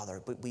with it,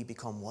 Father, we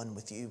become one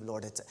with you,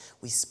 Lord.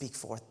 We speak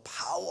forth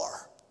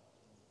power.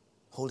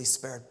 Holy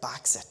Spirit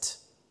backs it,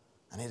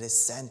 and it is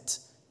sent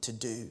to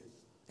do.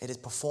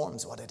 It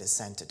performs what it is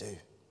sent to do.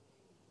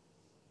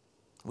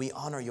 We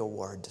honor your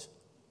word.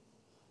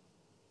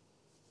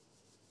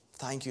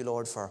 Thank you,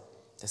 Lord, for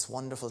this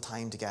wonderful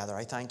time together.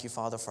 I thank you,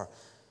 Father, for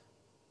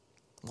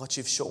what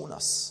you've shown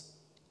us.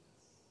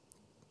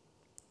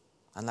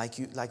 And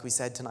like we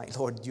said tonight,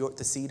 Lord,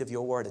 the seed of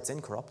your word, it's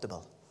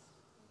incorruptible.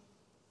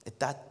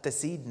 The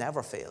seed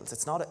never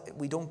fails.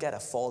 We don't get a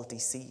faulty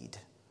seed.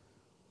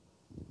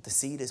 The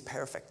seed is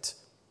perfect.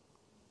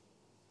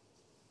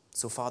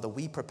 So, Father,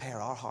 we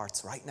prepare our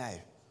hearts right now.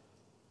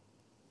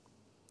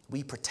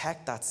 We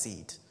protect that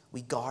seed.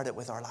 We guard it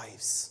with our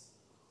lives.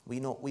 We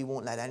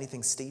won't let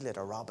anything steal it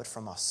or rob it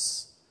from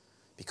us,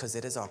 because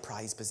it is our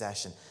prized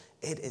possession.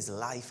 It is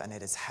life, and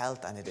it is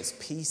health, and it is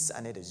peace,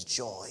 and it is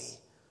joy.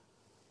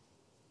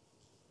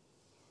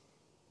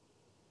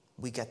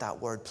 We get that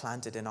word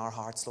planted in our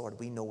hearts, Lord.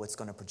 We know it's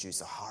going to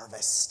produce a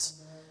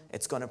harvest.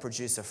 It's going to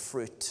produce a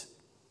fruit.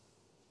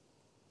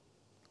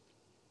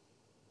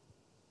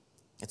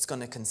 It's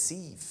going to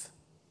conceive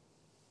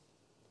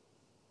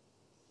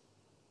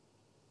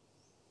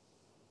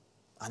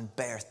and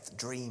birth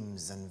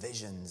dreams and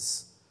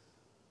visions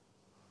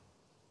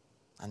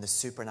and the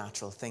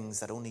supernatural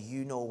things that only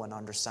you know and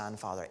understand,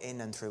 Father,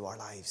 in and through our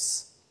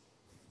lives.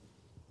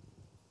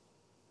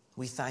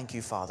 We thank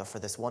you, Father, for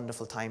this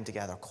wonderful time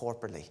together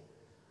corporately.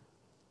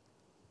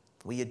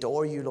 We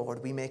adore you,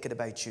 Lord. We make it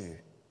about you.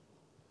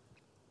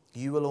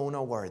 You alone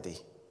are worthy.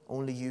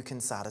 Only you can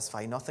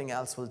satisfy. Nothing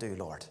else will do,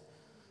 Lord.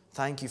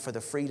 Thank you for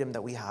the freedom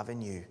that we have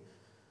in you.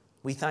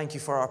 We thank you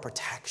for our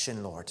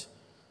protection, Lord.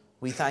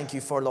 We thank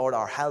you for, Lord,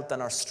 our health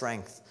and our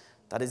strength.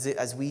 That is it,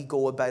 as we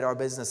go about our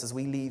business, as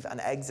we leave and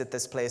exit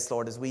this place,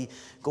 Lord, as we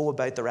go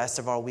about the rest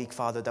of our week,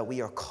 Father, that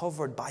we are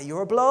covered by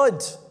your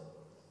blood.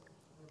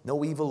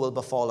 No evil will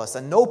befall us,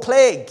 and no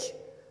plague,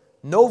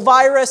 no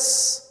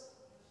virus,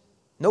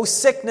 no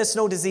sickness,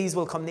 no disease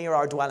will come near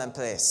our dwelling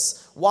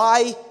place.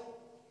 Why?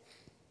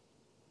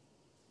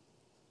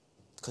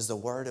 Because the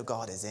word of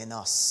God is in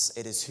us.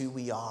 It is who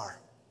we are.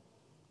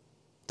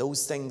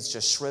 Those things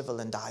just shrivel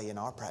and die in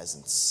our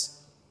presence.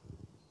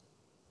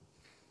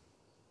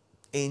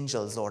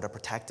 Angels, Lord, are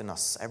protecting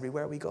us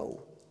everywhere we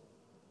go.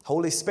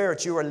 Holy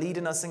Spirit, you are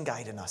leading us and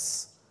guiding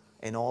us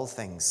in all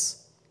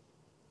things.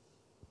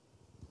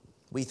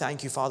 We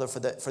thank you, Father,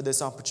 for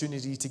this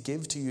opportunity to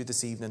give to you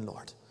this evening,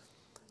 Lord.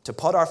 To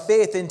put our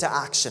faith into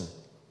action.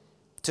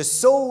 To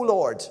sow,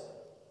 Lord,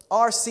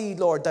 our seed,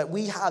 Lord, that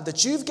we have,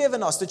 that you've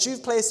given us, that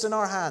you've placed in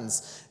our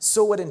hands.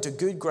 Sow it into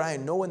good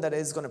ground, knowing that it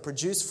is going to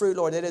produce fruit,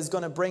 Lord. It is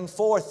going to bring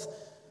forth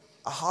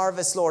a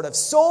harvest, Lord, of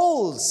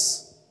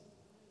souls.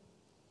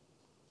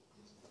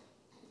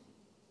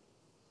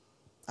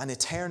 An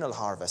eternal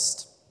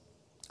harvest.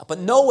 But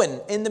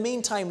knowing, in the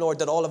meantime, Lord,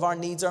 that all of our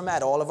needs are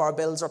met, all of our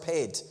bills are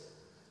paid.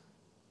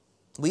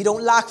 We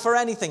don't lack for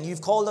anything.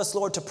 You've called us,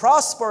 Lord, to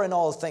prosper in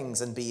all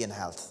things and be in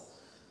health,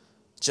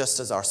 just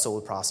as our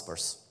soul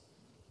prospers.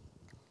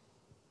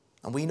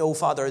 And we know,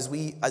 Father, as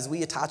we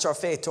attach our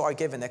faith to our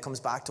giving, it comes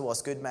back to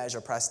us, good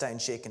measure, pressed down,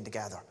 shaken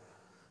together.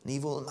 And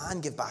evil will man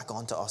give back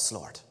unto us,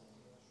 Lord.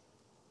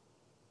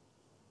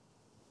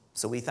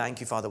 So we thank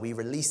you, Father. We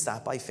release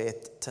that by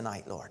faith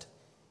tonight, Lord.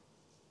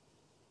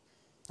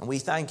 And we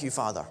thank you,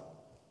 Father,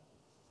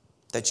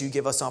 that you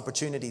give us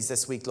opportunities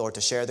this week, Lord,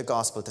 to share the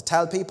gospel, to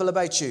tell people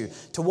about you,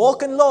 to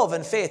walk in love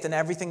and faith in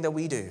everything that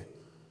we do.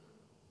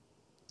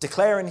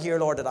 Declaring here,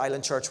 Lord, at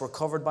Island Church, we're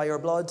covered by your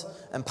blood,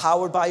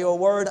 empowered by your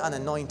word, and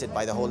anointed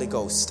by the Holy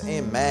Ghost.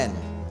 Amen.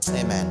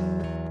 Amen.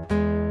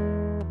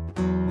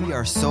 We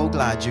are so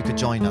glad you could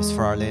join us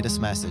for our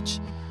latest message.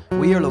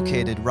 We are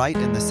located right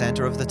in the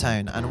centre of the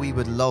town, and we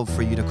would love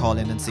for you to call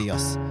in and see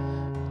us.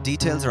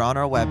 Details are on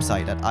our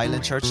website at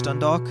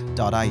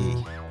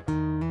islandchurchdundalk.ie.